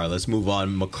 Right. So. All right, let's move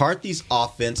on. McCarthy's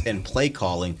offense and play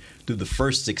calling through the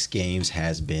first 6 games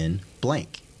has been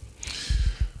blank.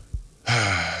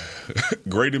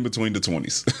 Great in between the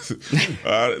 20s.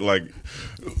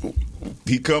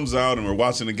 He comes out and we're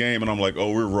watching the game, and I'm like,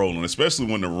 oh, we're rolling, especially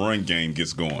when the run game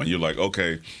gets going. You're like,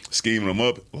 okay, scheming them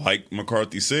up. Like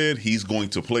McCarthy said, he's going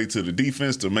to play to the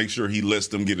defense to make sure he lets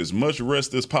them get as much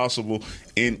rest as possible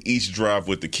in each drive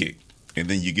with the kick. And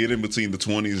then you get in between the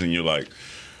 20s and you're like,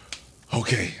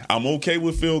 okay, I'm okay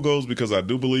with field goals because I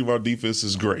do believe our defense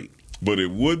is great. But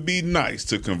it would be nice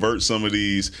to convert some of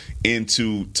these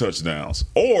into touchdowns,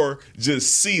 or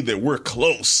just see that we're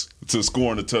close to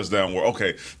scoring a touchdown where,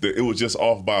 okay, it was just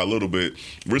off by a little bit.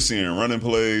 We're seeing running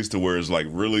plays to where it's like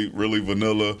really, really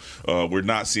vanilla. We're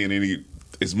not seeing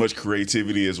as much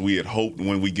creativity as we had hoped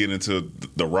when we get into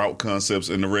the route concepts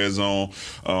in the red zone.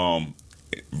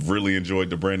 Really enjoyed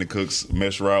the Brandon Cooks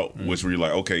mesh route, which were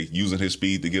like, okay, using his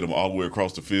speed to get him all the way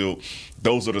across the field.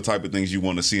 Those are the type of things you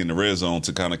want to see in the red zone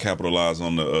to kind of capitalize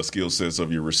on the skill sets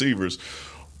of your receivers.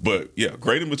 But yeah,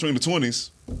 great in between the 20s.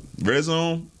 Red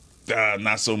zone,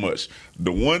 not so much.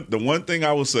 The one thing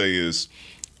I would say is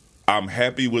I'm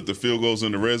happy with the field goals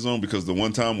in the red zone, because the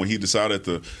one time when he decided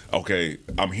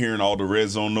I'm hearing all the red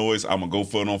zone noise, I'm going to go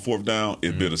for it on 4th down,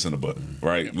 it bit us in the butt,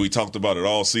 right? We talked about it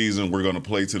all season. We're going to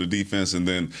play to the defense, and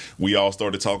then we all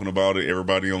started talking about it.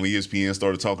 Everybody on ESPN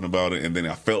started talking about it, and then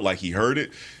I felt like he heard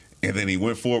it, and then he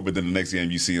went for it, but then the next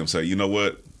game you see him say, you know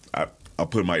what, I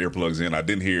put my earplugs in. I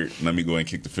didn't hear it. Let me go ahead and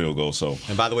kick the field goal. So,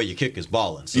 and by the way, your kick is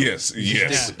balling. So yes,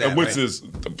 which is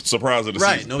a surprise of the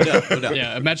season. No doubt.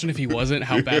 Yeah, imagine if he wasn't.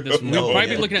 How bad this would be. We'd probably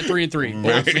be looking at 3-3,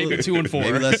 maybe 2-4.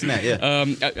 Maybe less than that.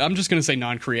 Yeah. I'm just gonna say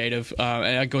non-creative.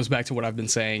 And that goes back to what I've been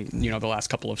saying. The last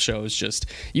couple of shows. Just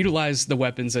utilize the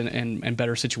weapons and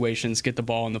better situations. Get the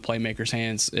ball in the playmakers'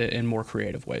 hands in more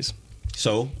creative ways.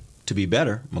 So, to be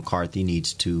better, McCarthy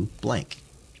needs to blank.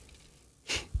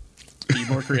 Be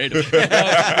more creative.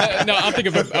 No, I'll think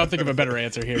of a better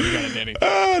answer here. You got it, Danny.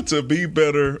 To be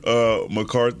better,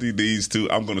 McCarthy needs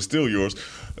to. I'm going to steal yours.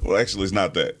 Well, actually, it's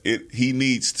not that. He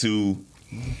needs to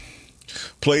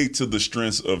play to the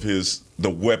strengths of the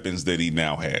weapons that he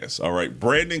now has. All right,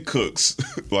 Brandon Cooks.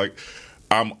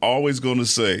 I'm always going to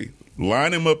say,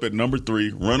 line him up at number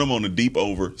 3, run him on a deep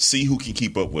over, see who can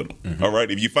keep up with him. Mm-hmm. All right?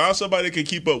 If you find somebody that can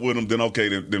keep up with him, then okay,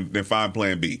 then find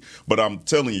plan B. But I'm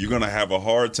telling you, you're going to have a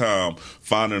hard time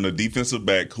finding a defensive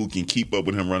back who can keep up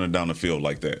with him running down the field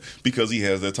like that because he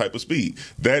has that type of speed.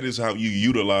 That is how you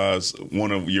utilize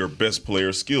one of your best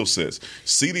players' skill sets.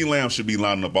 CeeDee Lamb should be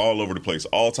lining up all over the place,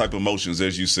 all type of motions,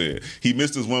 as you said. He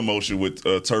missed his one motion with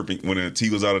Turpin when he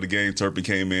was out of the game. Turpin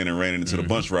came in and ran into the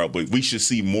bunch route, but we should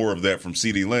see more of that from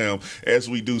CeeDee Lamb, as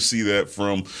we do see that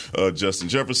from Justin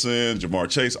Jefferson, Jamar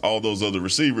Chase, all those other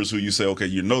receivers who you say, okay,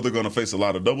 you know they're going to face a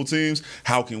lot of double teams.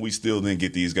 How can we still then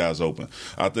get these guys open?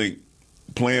 I think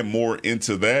playing more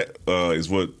into that is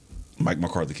what Mike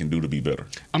McCarthy can do to be better.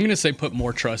 I'm going to say put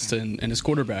more trust in his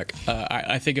quarterback.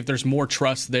 I think if there's more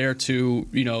trust there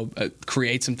to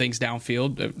create some things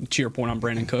downfield, to your point on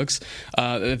Brandon Cooks,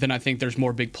 then I think there's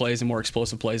more big plays and more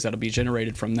explosive plays that'll be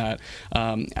generated from that.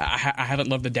 I haven't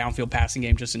loved the downfield passing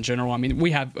game just in general. I mean, we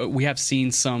have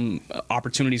seen some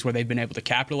opportunities where they've been able to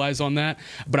capitalize on that,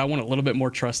 but I want a little bit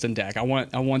more trust in Dak. I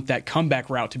want that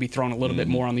comeback route to be thrown a little bit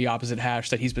more on the opposite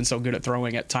hash that he's been so good at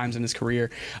throwing at times in his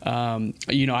career.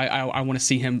 I want to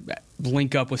see him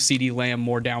link up with CeeDee Lamb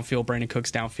more downfield, Brandon Cooks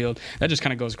downfield. That just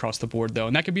kind of goes across the board, though.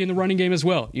 And that could be in the running game as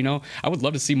well. I would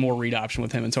love to see more read option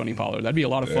with him and Tony Pollard. That'd be a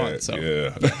lot of fun.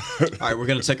 Yeah. All right, we're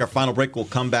going to take our final break. We'll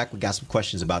come back. We got some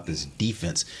questions about this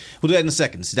defense. We'll do that in a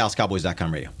second. This is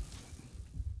DallasCowboys.com radio.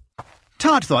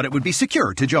 Todd thought it would be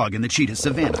secure to jog in the cheetah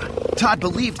savanna. Todd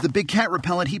believed the big cat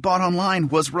repellent he bought online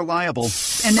was reliable.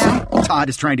 And now, Todd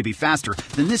is trying to be faster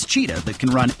than this cheetah that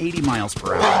can run 80 miles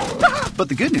per hour. But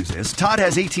the good news is, Todd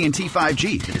has AT&T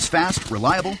 5G that is fast,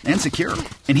 reliable, and secure.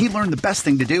 And he learned the best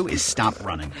thing to do is stop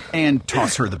running and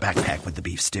toss her the backpack with the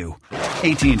beef stew.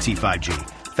 AT&T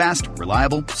 5G. Fast,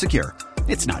 reliable, secure.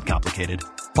 It's not complicated.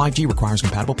 5G requires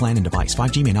compatible plan and device.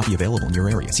 5G may not be available in your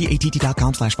area. See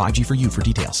att.com/5G for you for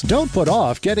details. Don't put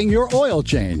off getting your oil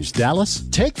changed, Dallas.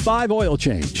 Take 5 Oil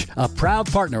Change, a proud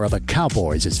partner of the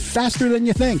Cowboys, is faster than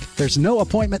you think. There's no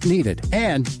appointment needed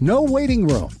and no waiting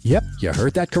room. Yep, you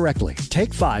heard that correctly.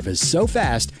 Take 5 is so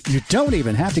fast, you don't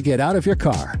even have to get out of your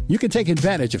car. You can take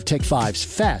advantage of Take 5's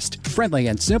fast, friendly,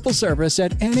 and simple service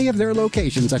at any of their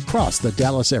locations across the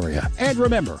Dallas area. And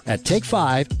remember, at Take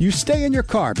 5, you stay in your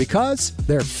car because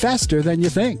they're faster than you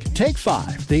think. Take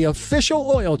 5, the official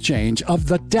oil change of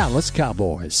the Dallas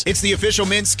Cowboys. It's the official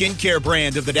men's skincare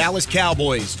brand of the Dallas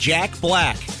Cowboys, Jack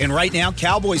Black. And right now,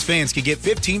 Cowboys fans can get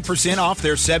 15% off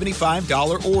their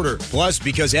 $75 order. Plus,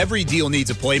 because every deal needs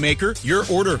a playmaker, your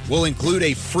order will include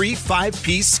a free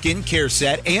 5-piece skincare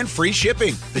set and free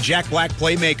shipping. The Jack Black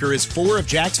Playmaker is 4 of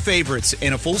Jack's favorites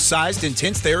and a full-sized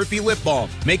intense therapy lip balm.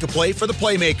 Make a play for the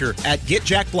playmaker at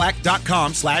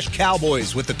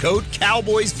getjackblack.com/Cowboys with the code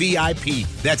CowboysVIP.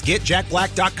 That's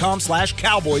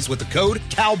getjackblack.com/Cowboys with the code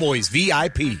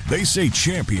CowboysVIP. They say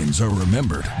champions are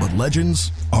remembered, but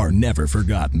legends are never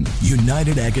forgotten.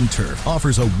 United Ag and Turf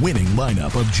offers a winning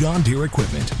lineup of John Deere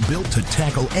equipment built to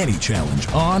tackle any challenge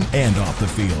on and off the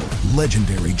field.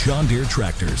 Legendary John Deere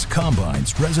tractors,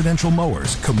 combines, residential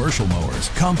mowers, commercial mowers,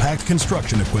 compact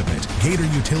construction equipment, Gator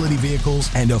utility vehicles,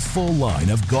 and a full line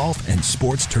of golf and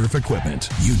sports turf equipment.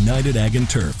 United Ag and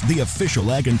Turf, the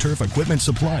official Ag and Turf equipment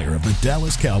supplier of the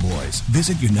Dallas Cowboys.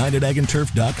 Visit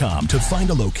UnitedAgAndTurf.com to find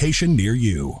a location near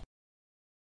you.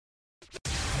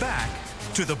 Back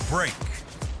to the break.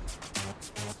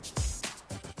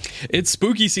 It's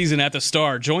spooky season at the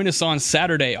Star. Join us on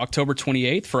Saturday, October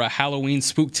 28th for a Halloween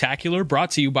spooktacular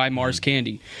brought to you by Mars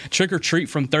Candy. Trick or treat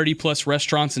from 30-plus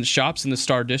restaurants and shops in the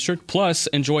Star District, plus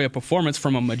enjoy a performance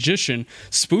from a magician,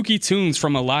 spooky tunes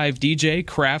from a live DJ,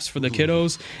 crafts for the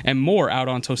kiddos, and more out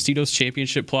on Tostitos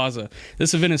Championship Plaza.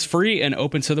 This event is free and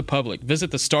open to the public. Visit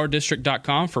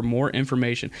thestardistrict.com for more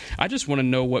information. I just want to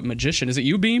know what magician. Is it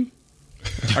you, Beam?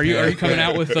 Are you coming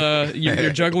out with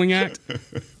your juggling act?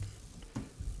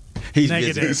 He's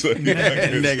negative.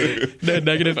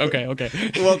 Negative. Okay.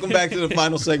 Welcome back to the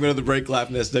final segment of the break live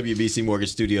from the SWBC Mortgage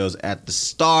Studios at the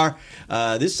Star.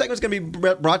 This segment is going to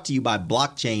be brought to you by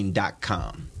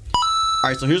blockchain.com. All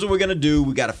right, so here's what we're going to do.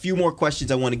 We got a few more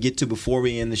questions I want to get to before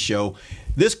we end the show.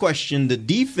 This question, the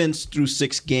defense through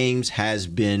 6 games has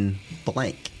been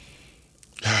blank.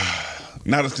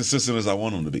 Not as consistent as I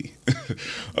want them to be.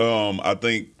 I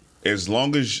think as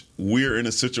long as we're in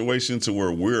a situation to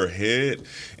where we're ahead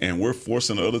and we're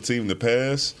forcing the other team to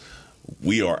pass,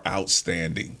 we are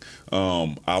outstanding.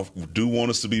 I do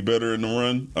want us to be better in the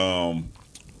run.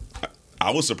 I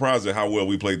was surprised at how well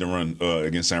we played the run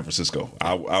against San Francisco.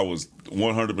 I was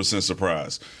 100%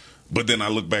 surprised. But then I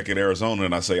look back at Arizona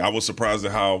and I say I was surprised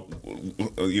at how,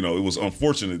 it was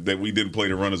unfortunate that we didn't play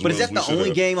the run as well as we should have. But is that the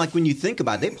only game, like when you think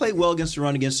about it, they played well against the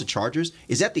run against the Chargers?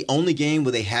 Is that the only game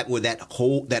where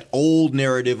that old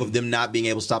narrative of them not being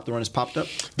able to stop the run has popped up?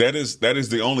 That is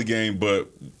the only game, but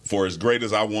for as great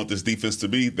as I want this defense to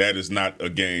be, that is not a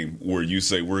game where you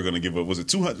say we're going to give up. Was it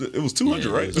 200? It was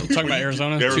 200, right? Talking about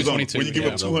Arizona? 222. When you give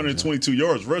up 222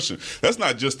 yards rushing, that's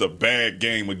not just a bad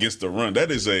game against the run.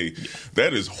 That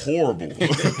is horrible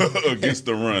against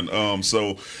the run.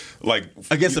 So, like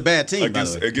against a bad team,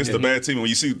 against a bad team. When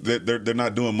you see that they're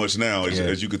not doing much now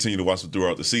as you continue to watch them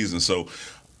throughout the season. So,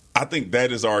 I think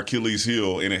that is our Achilles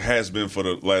heel, and it has been for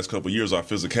the last couple of years, our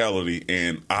physicality.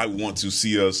 And I want to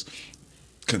see us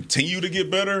continue to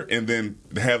get better and then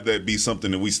have that be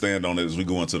something that we stand on as we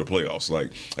go into the playoffs.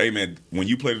 Like, hey, man, when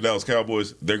you play the Dallas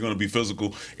Cowboys, they're going to be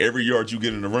physical. Every yard you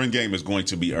get in the run game is going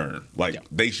to be earned. Like,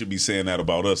 they should be saying that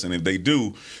about us. And if they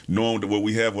do, knowing what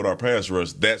we have with our pass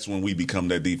rush, that's when we become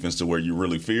that defense to where you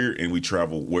really fear and we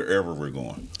travel wherever we're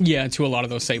going. Yeah, to a lot of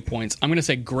those same points. I'm going to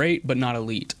say great, but not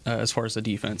elite as far as the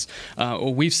defense.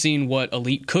 We've seen what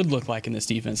elite could look like in this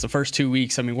defense. The first 2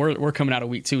 weeks, I mean, we're coming out of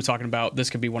week 2 talking about this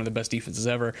could be one of the best defenses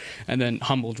ever, and then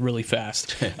humbled really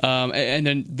fast. And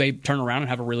then they turn around and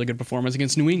have a really good performance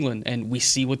against New England, and we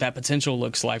see what that potential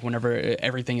looks like whenever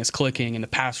everything is clicking and the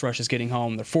pass rush is getting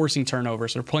home. They're forcing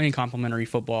turnovers. They're playing complementary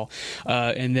football.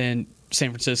 And then San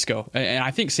Francisco. And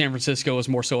I think San Francisco is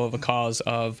more so of a cause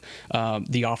of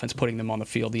the offense putting them on the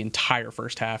field the entire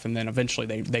first half, and then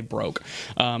eventually they broke.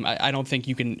 I don't think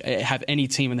you can have any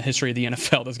team in the history of the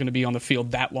NFL that's going to be on the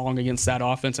field that long against that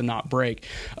offense and not break.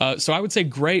 So I would say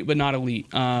great, but not elite.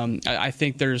 I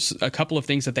think there's a couple of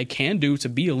things that they can do to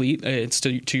be elite. It's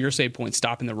to your save point,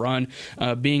 stopping the run,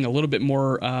 being a little bit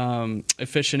more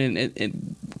efficient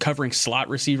in covering slot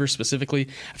receivers specifically.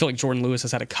 I feel like Jordan Lewis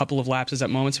has had a couple of lapses at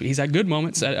moments, but he's had good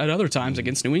moments at other times.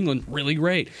 Against New England, really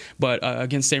great, but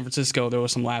against San Francisco there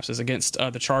was some lapses. Against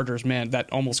the Chargers, man,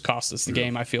 that almost cost us the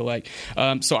game, I feel like.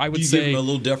 So I would say give him a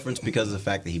little deference because of the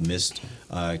fact that he missed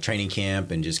training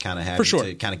camp and just kind of having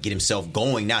to kind of get himself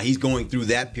going. Now he's going through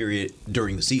that period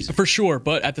during the season for sure,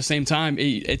 but at the same time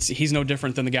he's no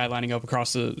different than the guy lining up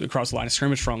across the line of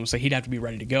scrimmage from him, so he'd have to be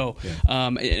ready to go.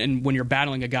 And when you're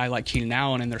battling a guy like Keenan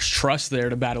Allen and there's trust there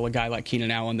to battle a guy like Keenan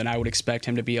Allen, then I would expect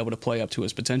him to be able to play up to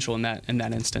his potential in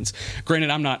that instance. Granted,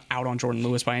 I'm not out on Jordan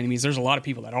Lewis by any means. There's a lot of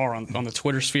people that are on the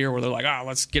Twitter sphere where they're like,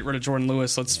 let's get rid of Jordan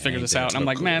Lewis, let's figure this out. And I'm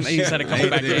like, man, he's had a couple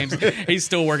back games. He's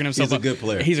still working himself up. He's a good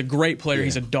player. He's a great player. Yeah.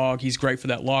 He's a dog. He's great for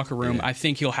that locker room. Yeah. I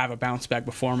think he'll have a bounce back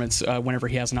performance whenever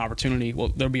he has an opportunity. Well,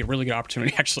 there'll be a really good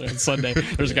opportunity actually on Sunday.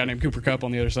 There's a guy named Cooper Kupp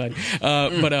on the other side.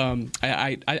 But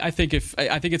I think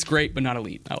it's great, but not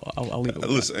elite. I'll leave it with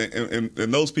listen,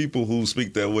 and those people who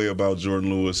speak that way about Jordan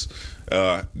Lewis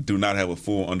do not have a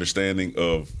full understanding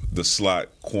of the slot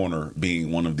corner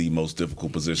being one of the most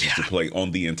difficult positions to play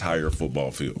on the entire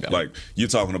football field. Yeah. Like, you're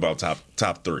talking about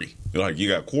top 3. Like, you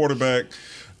got quarterback.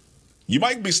 You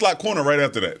might be slot corner right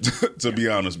after that, to be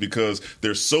honest, because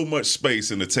there's so much space,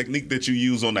 and the technique that you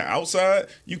use on the outside,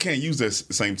 you can't use that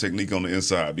same technique on the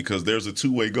inside because there's a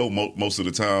two-way go most of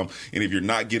the time. And if you're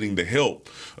not getting the help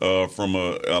from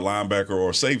a linebacker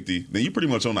or a safety, then you're pretty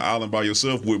much on the island by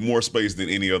yourself with more space than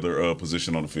any other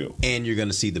position on the field. And you're going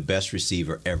to see the best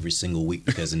receiver every single week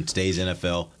because in today's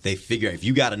NFL, they figure if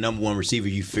you got a number one receiver,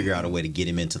 you figure out a way to get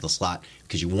him into the slot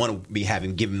because you want to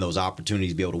give him those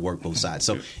opportunities to be able to work both sides.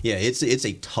 So, it's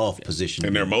a tough position.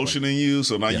 And they're motioning you,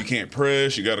 so now you can't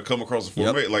press. You got to come across the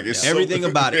formation. Like, it's everything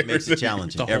about it makes it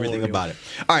challenging. Everything about it.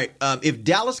 All right, if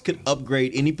Dallas could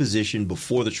upgrade any position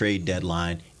before the trade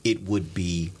deadline, it would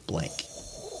be blank.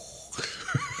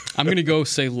 I'm going to go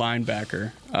say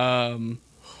linebacker.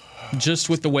 Just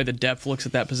with the way the depth looks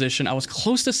at that position, I was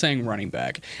close to saying running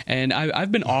back. And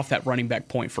I've been off that running back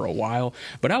point for a while,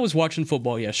 but I was watching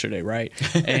football yesterday, right?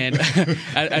 And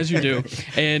as you do.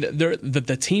 And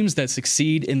the teams that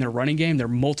succeed in their running game, they're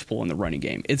multiple in the running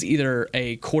game. It's either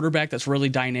a quarterback that's really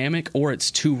dynamic or it's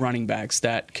 2 running backs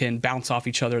that can bounce off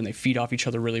each other and they feed off each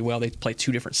other really well. They play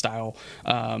 2 different style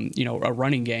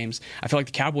running games. I feel like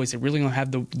the Cowboys, they really don't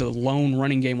have the lone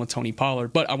running game with Tony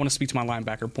Pollard. But I want to speak to my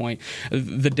linebacker point.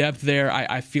 The depth there,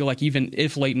 I feel like even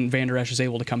if Leighton Vander Esch is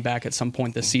able to come back at some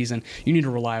point this season, you need a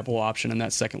reliable option in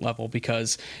that second level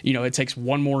because it takes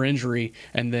one more injury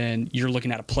and then you're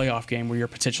looking at a playoff game where you're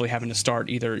potentially having to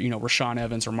start either Rashaan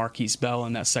Evans or Marquise Bell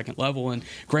in that second level. And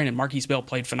granted, Marquise Bell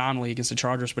played phenomenally against the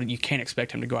Chargers, but you can't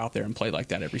expect him to go out there and play like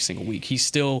that every single week. He's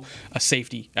still a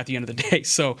safety at the end of the day.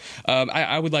 So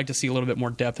I would like to see a little bit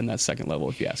more depth in that second level,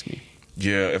 if you ask me.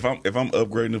 Yeah, if I'm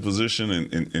upgrading the position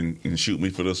and shoot me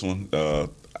for this one,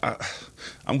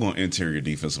 I'm going interior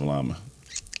defensive lineman.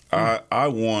 I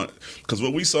want, because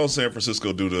what we saw San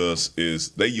Francisco do to us is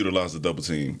they utilize the double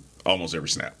team almost every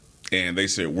snap. And they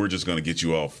said, we're just going to get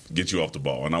you off the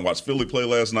ball. And I watched Philly play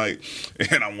last night,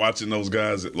 and I'm watching those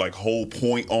guys like hold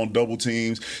point on double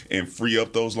teams and free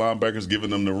up those linebackers, giving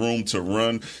them the room to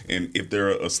run. And if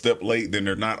they're a step late, then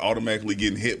they're not automatically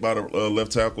getting hit by the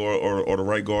left tackle or the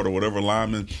right guard or whatever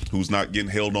lineman who's not getting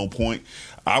held on point.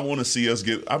 I want to see us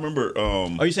get – I remember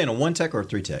are you saying a 1-tech or a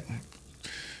 3-tech?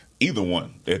 Either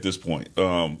one at this point.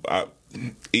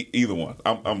 Either one.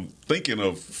 I'm thinking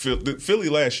of Philly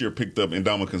last year picked up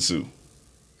Ndamukong Suh.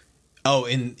 Oh,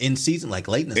 in season, like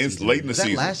late in the season. Late in the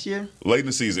season. Was that last year? Late in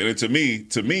the season. And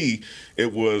to me,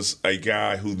 it was a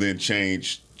guy who then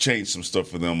changed some stuff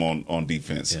for them on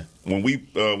defense. Yeah. When we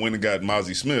went and got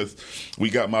Mozzie Smith, we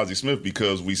got Mozzie Smith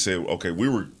because we said, okay, we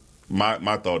were.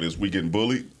 My thought is we getting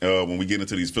bullied when we get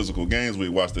into these physical games. We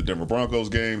watched the Denver Broncos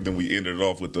game, then we ended it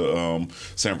off with the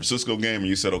San Francisco game, and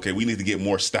you said, okay, we need to get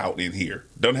more stout in here.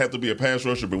 Doesn't have to be a pass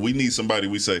rusher, but we need somebody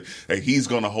we say, hey, he's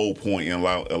going to hold point and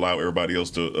allow everybody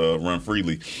else to run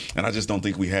freely. And I just don't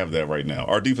think we have that right now.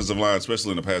 Our defensive line,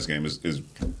 especially in the pass game, is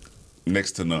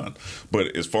next to none.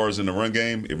 But as far as in the run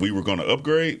game, if we were going to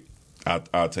upgrade,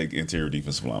 I'll take interior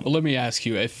defensive lineman. Well, let me ask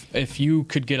you, if you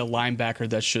could get a linebacker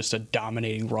that's just a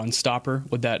dominating run stopper,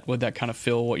 would that kind of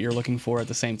fill what you're looking for at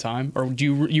the same time, or do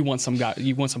you want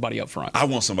somebody up front? I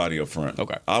want somebody up front.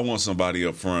 Okay, I want somebody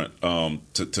up front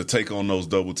to take on those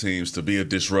double teams, to be a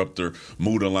disruptor,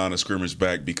 move the line of scrimmage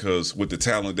back, because with the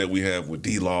talent that we have with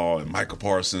D-Law and Micah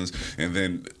Parsons, and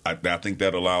then I think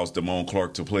that allows Damone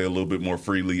Clark to play a little bit more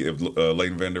freely. If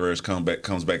Leighton Vander Esch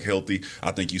comes back healthy,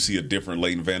 I think you see a different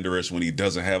Leighton Vander Esch when he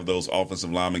doesn't have those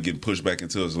offensive linemen getting pushed back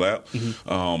into his lap.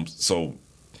 Mm-hmm. So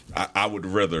I would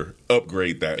rather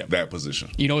upgrade that position.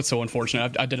 You know, it's so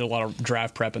unfortunate. I did a lot of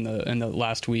draft prep in the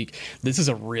last week. This is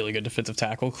a really good defensive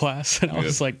tackle class, and I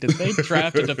was like, did they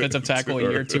draft a defensive tackle a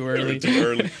year too early?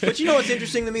 But you know what's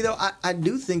interesting to me though? I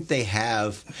do think they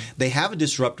have a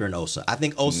disruptor in Osa. I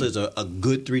think Osa is a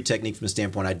good 3 technique from the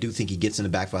standpoint. I do think he gets in the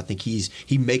backfield. I think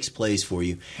he makes plays for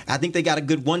you. I think they got a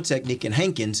good 1 technique in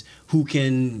Hankins who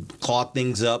can clog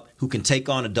things up, who can take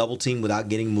on a double team without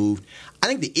getting moved. I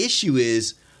think the issue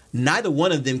is neither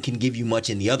one of them can give you much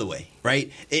in the other way, right?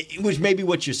 Which may be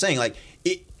what you're saying. Like,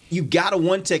 you got a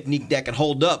 1 technique that can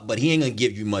hold up, but he ain't going to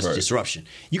give you much disruption.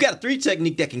 You got a 3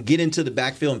 technique that can get into the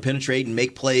backfield and penetrate and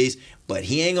make plays, but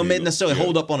he ain't going to necessarily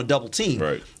hold up on a double team.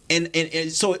 Right.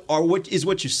 And so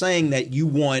what you're saying that you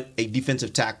want a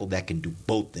defensive tackle that can do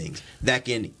both things, that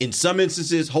can, in some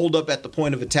instances, hold up at the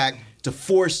point of attack to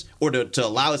force or to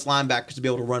allow its linebackers to be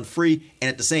able to run free, and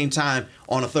at the same time,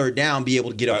 on a third down, be able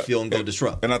to get upfield and go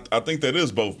disrupt. And I think that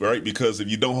is both, right? Because if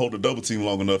you don't hold a double team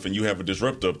long enough and you have a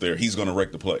disruptor up there, he's going to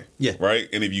wreck the play. Yeah. Right?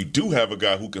 And if you do have a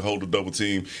guy who can hold a double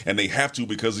team and they have to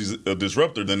because he's a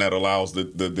disruptor, then that allows the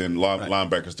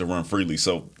linebackers to run freely.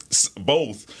 So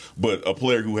both, but a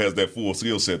player who has that full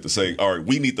skill set to say, all right,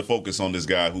 we need to focus on this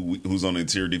guy who's on the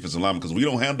interior defensive lineman, because if we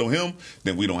don't handle him,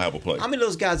 then we don't have a play. How many of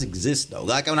those guys exist, though?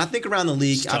 Like, when I think around the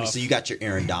league, obviously you got your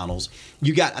Aaron Donalds.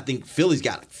 I think Philly's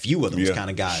got a few of those kind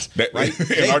of guys. Right?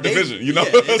 In our division, you know?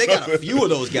 Yeah, they got a few of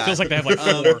those guys. Feels like they have like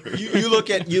 4. You look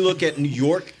at New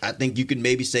York, I think you could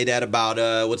maybe say that about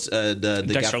the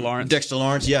Dexter Lawrence. Dexter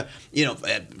Lawrence, yeah.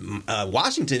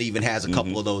 Washington even has a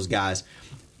couple of those guys.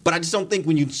 But I just don't think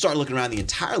when you start looking around the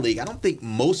entire league, I don't think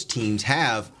most teams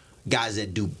have guys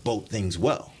that do both things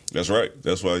well. That's right.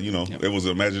 That's why, it was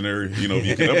imaginary, if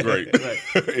you can upgrade.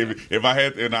 if I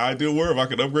had an ideal world, if I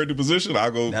could upgrade the position,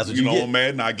 I'll go, on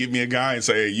Madden, I'll give me a guy and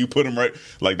say, hey, you put him right.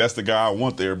 Like, that's the guy I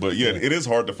want there. But, it is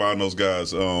hard to find those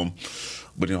guys.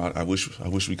 But I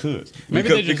wish we could,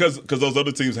 because those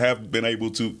other teams have been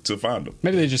able to find them.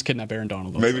 Maybe they just kidnap Aaron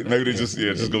Donald. Maybe they just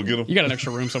go get him. You got an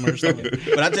extra room somewhere.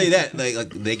 But I tell you that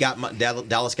they got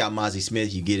Dallas got Mozzie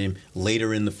Smith. You get him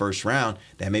later in the first round.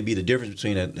 That may be the difference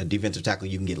between a defensive tackle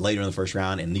you can get later in the first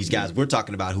round and these guys we're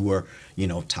talking about who are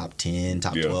top 10,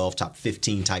 top 12, top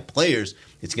 15 type players.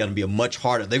 It's going to be a much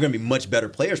harder. They're going to be much better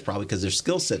players probably because their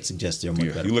skill set suggests they're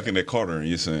much better. You're looking at Carter and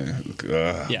you're saying,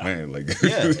 man,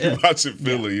 watching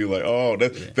Philly, you're like, oh,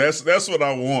 that's what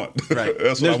I want. Right.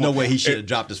 There's no way he should have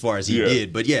dropped as far as he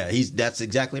did, but that's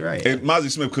exactly right. And Mozzie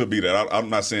Smith could be that.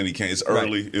 I'm not saying he can't. It's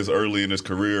early. Right. It's early in his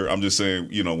career. I'm just saying,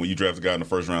 when you draft a guy in the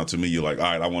first round, to me, you're like, all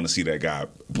right, I want to see that guy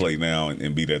play now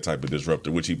and be that type of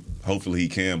disruptor, which hopefully he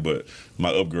can. But my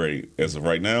upgrade as of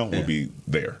right now will be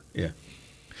there. Yeah.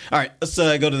 All right, let's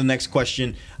go to the next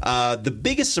question. The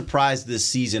biggest surprise this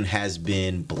season has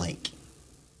been blank.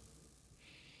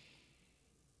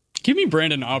 Give me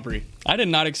Brandon Aubrey. I did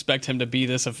not expect him to be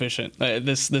this efficient.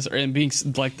 This and being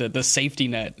like the safety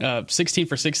net. 16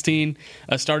 for 16,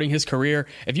 starting his career.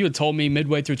 If you had told me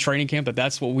midway through training camp that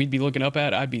that's what we'd be looking up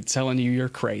at, I'd be telling you you're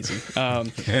crazy.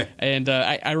 And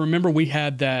I remember we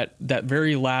had that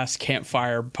very last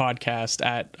campfire podcast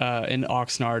in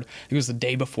Oxnard. It was the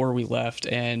day before we left,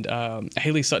 and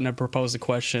Haley Sutton had proposed the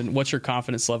question, "What's your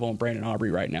confidence level in Brandon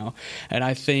Aubrey right now?" And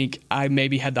I think I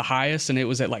maybe had the highest, and it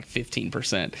was at like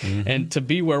 15%. And to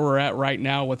be where we're at right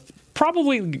now with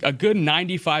probably a good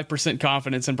 95%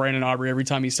 confidence in Brandon Aubrey every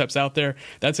time he steps out there,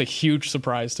 that's a huge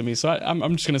surprise to me. So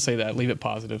I'm just going to say that, leave it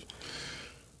positive.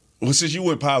 Well, since you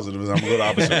went positive, I'm going to go the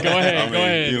opposite. Go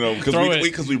ahead. You know,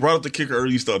 because we brought up the kicker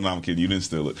early. You started. No, I'm kidding. You didn't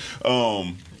steal it.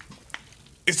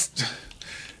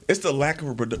 It's the lack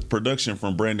of production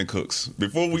from Brandon Cooks.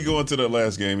 Before we go into that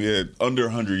last game, he had under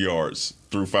 100 yards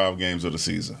through 5 games of the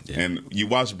season. Yeah. And you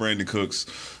watch Brandon Cooks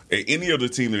at any other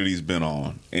team that he's been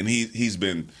on, and he's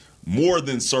been more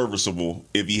than serviceable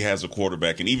if he has a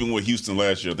quarterback. And even with Houston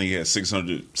last year, I think he had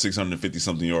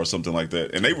 650-something yards, something like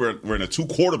that. And they were in a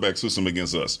 2-quarterback system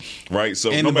against us, right?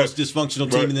 So and the most dysfunctional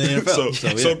team in the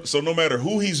NFL. So no matter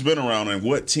who he's been around and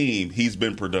what team, he's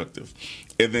been productive.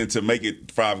 And then to make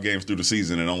it 5 games through the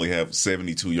season and only have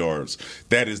 72 yards,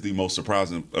 that is the most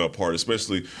surprising part,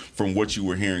 especially from what you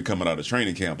were hearing coming out of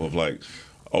training camp of like,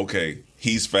 okay,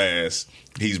 he's fast.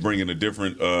 He's bringing a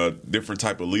different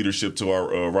type of leadership to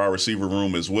our wide receiver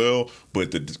room as well.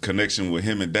 But the connection with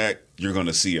him and Dak, you're going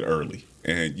to see it early.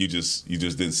 And you just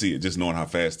didn't see it, just knowing how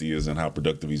fast he is and how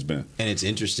productive he's been. And it's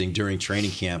interesting, during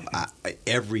training camp,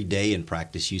 every day in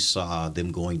practice, you saw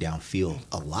them going downfield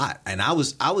a lot. And I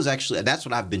was actually, that's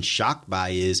what I've been shocked by,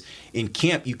 is in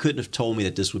camp, you couldn't have told me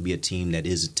that this would be a team that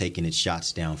is taking its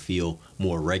shots downfield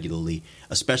more regularly,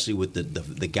 especially with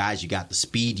the guys you got, the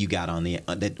speed you got on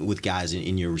with guys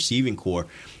in your receiving core.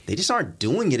 They just aren't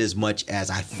doing it as much as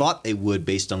I thought they would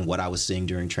based on what I was seeing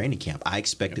during training camp. I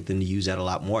expected them to use that a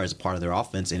lot more as a part of their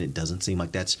offense, and it doesn't seem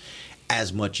like that's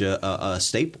as much a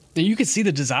staple. And you can see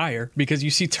the desire, because you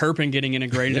see Turpin getting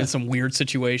integrated in some weird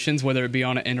situations, whether it be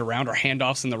on an end around or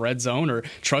handoffs in the red zone or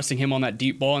trusting him on that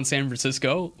deep ball in San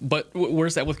Francisco. But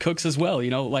where's that with Cooks as well? You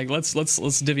know, like let's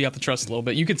divvy out the trust a little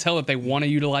bit. You can tell that they want to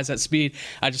utilize that speed.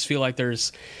 I just feel like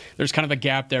there's kind of a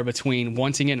gap there between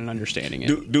wanting it and understanding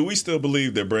it. Do we still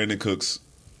believe that Brandon Cooks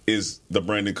is the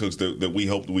Brandon Cooks that we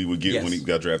hoped we would get when he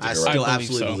got drafted? I still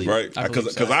absolutely believe right?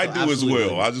 Because I do as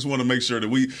well. I just want to make sure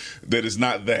that it's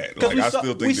not that.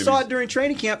 Like, we saw it during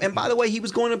training camp, and by the way, he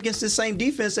was going up against the same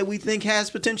defense that we think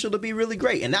has potential to be really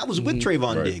great, and that was with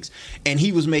Trayvon Diggs, and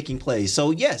he was making plays.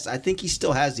 So yes, I think he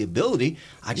still has the ability.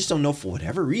 I just don't know, for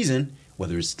whatever reason,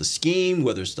 whether it's the scheme,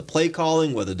 whether it's the play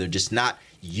calling, whether they're just not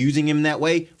using him that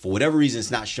way. For whatever reason,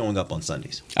 it's not showing up on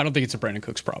Sundays. I don't think it's a Brandon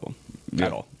Cooks problem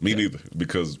at all. Me neither,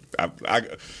 because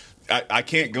I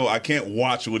can't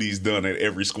watch what he's done at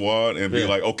every squad and be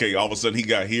like, okay, all of a sudden he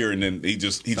got here and then he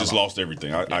just lost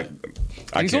everything.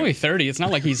 He's only 30. It's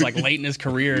not like he's like late in his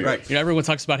career. Right. You know, everyone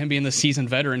talks about him being the seasoned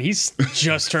veteran. He's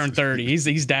just turned 30.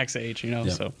 He's Dak's age, you know.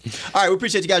 Yeah. So, all right, we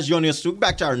appreciate you guys joining us. We're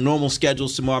back to our normal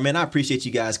schedules tomorrow, man. I appreciate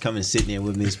you guys coming and sitting here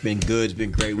with me. It's been good. It's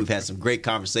been great. We've had some great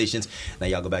conversations. Now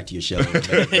y'all go back to your show. All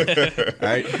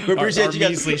right, we appreciate our you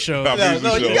guys. Measly show.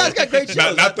 No, you guys got great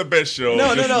shows. Not the best show.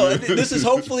 No. This is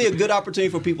hopefully a good opportunity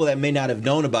for people that may not have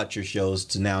known about your shows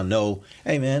to now know,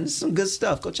 hey, man, this is some good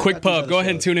stuff. Go check Quick out pub. Go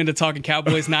ahead and tune in to Talking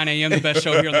Cowboys, 9 a.m., the best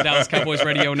show here on the Dallas Cowboys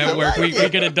Radio Network. We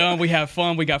get it done. We have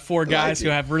fun. We got 4 guys who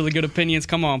have really good opinions.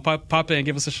 Come on, pop in.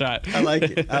 Give us a shot. I like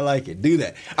it. Do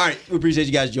that. All right. We appreciate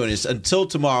you guys joining us. Until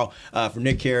tomorrow, from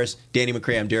Nick Harris, Danny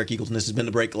McCray, I'm Derek Eagleton. This has been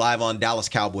The Break, live on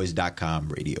DallasCowboys.com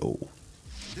radio.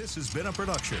 This has been a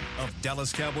production of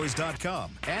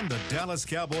DallasCowboys.com and the Dallas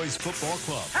Cowboys Football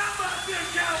Club. How about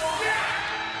this, Cowboys? Yeah!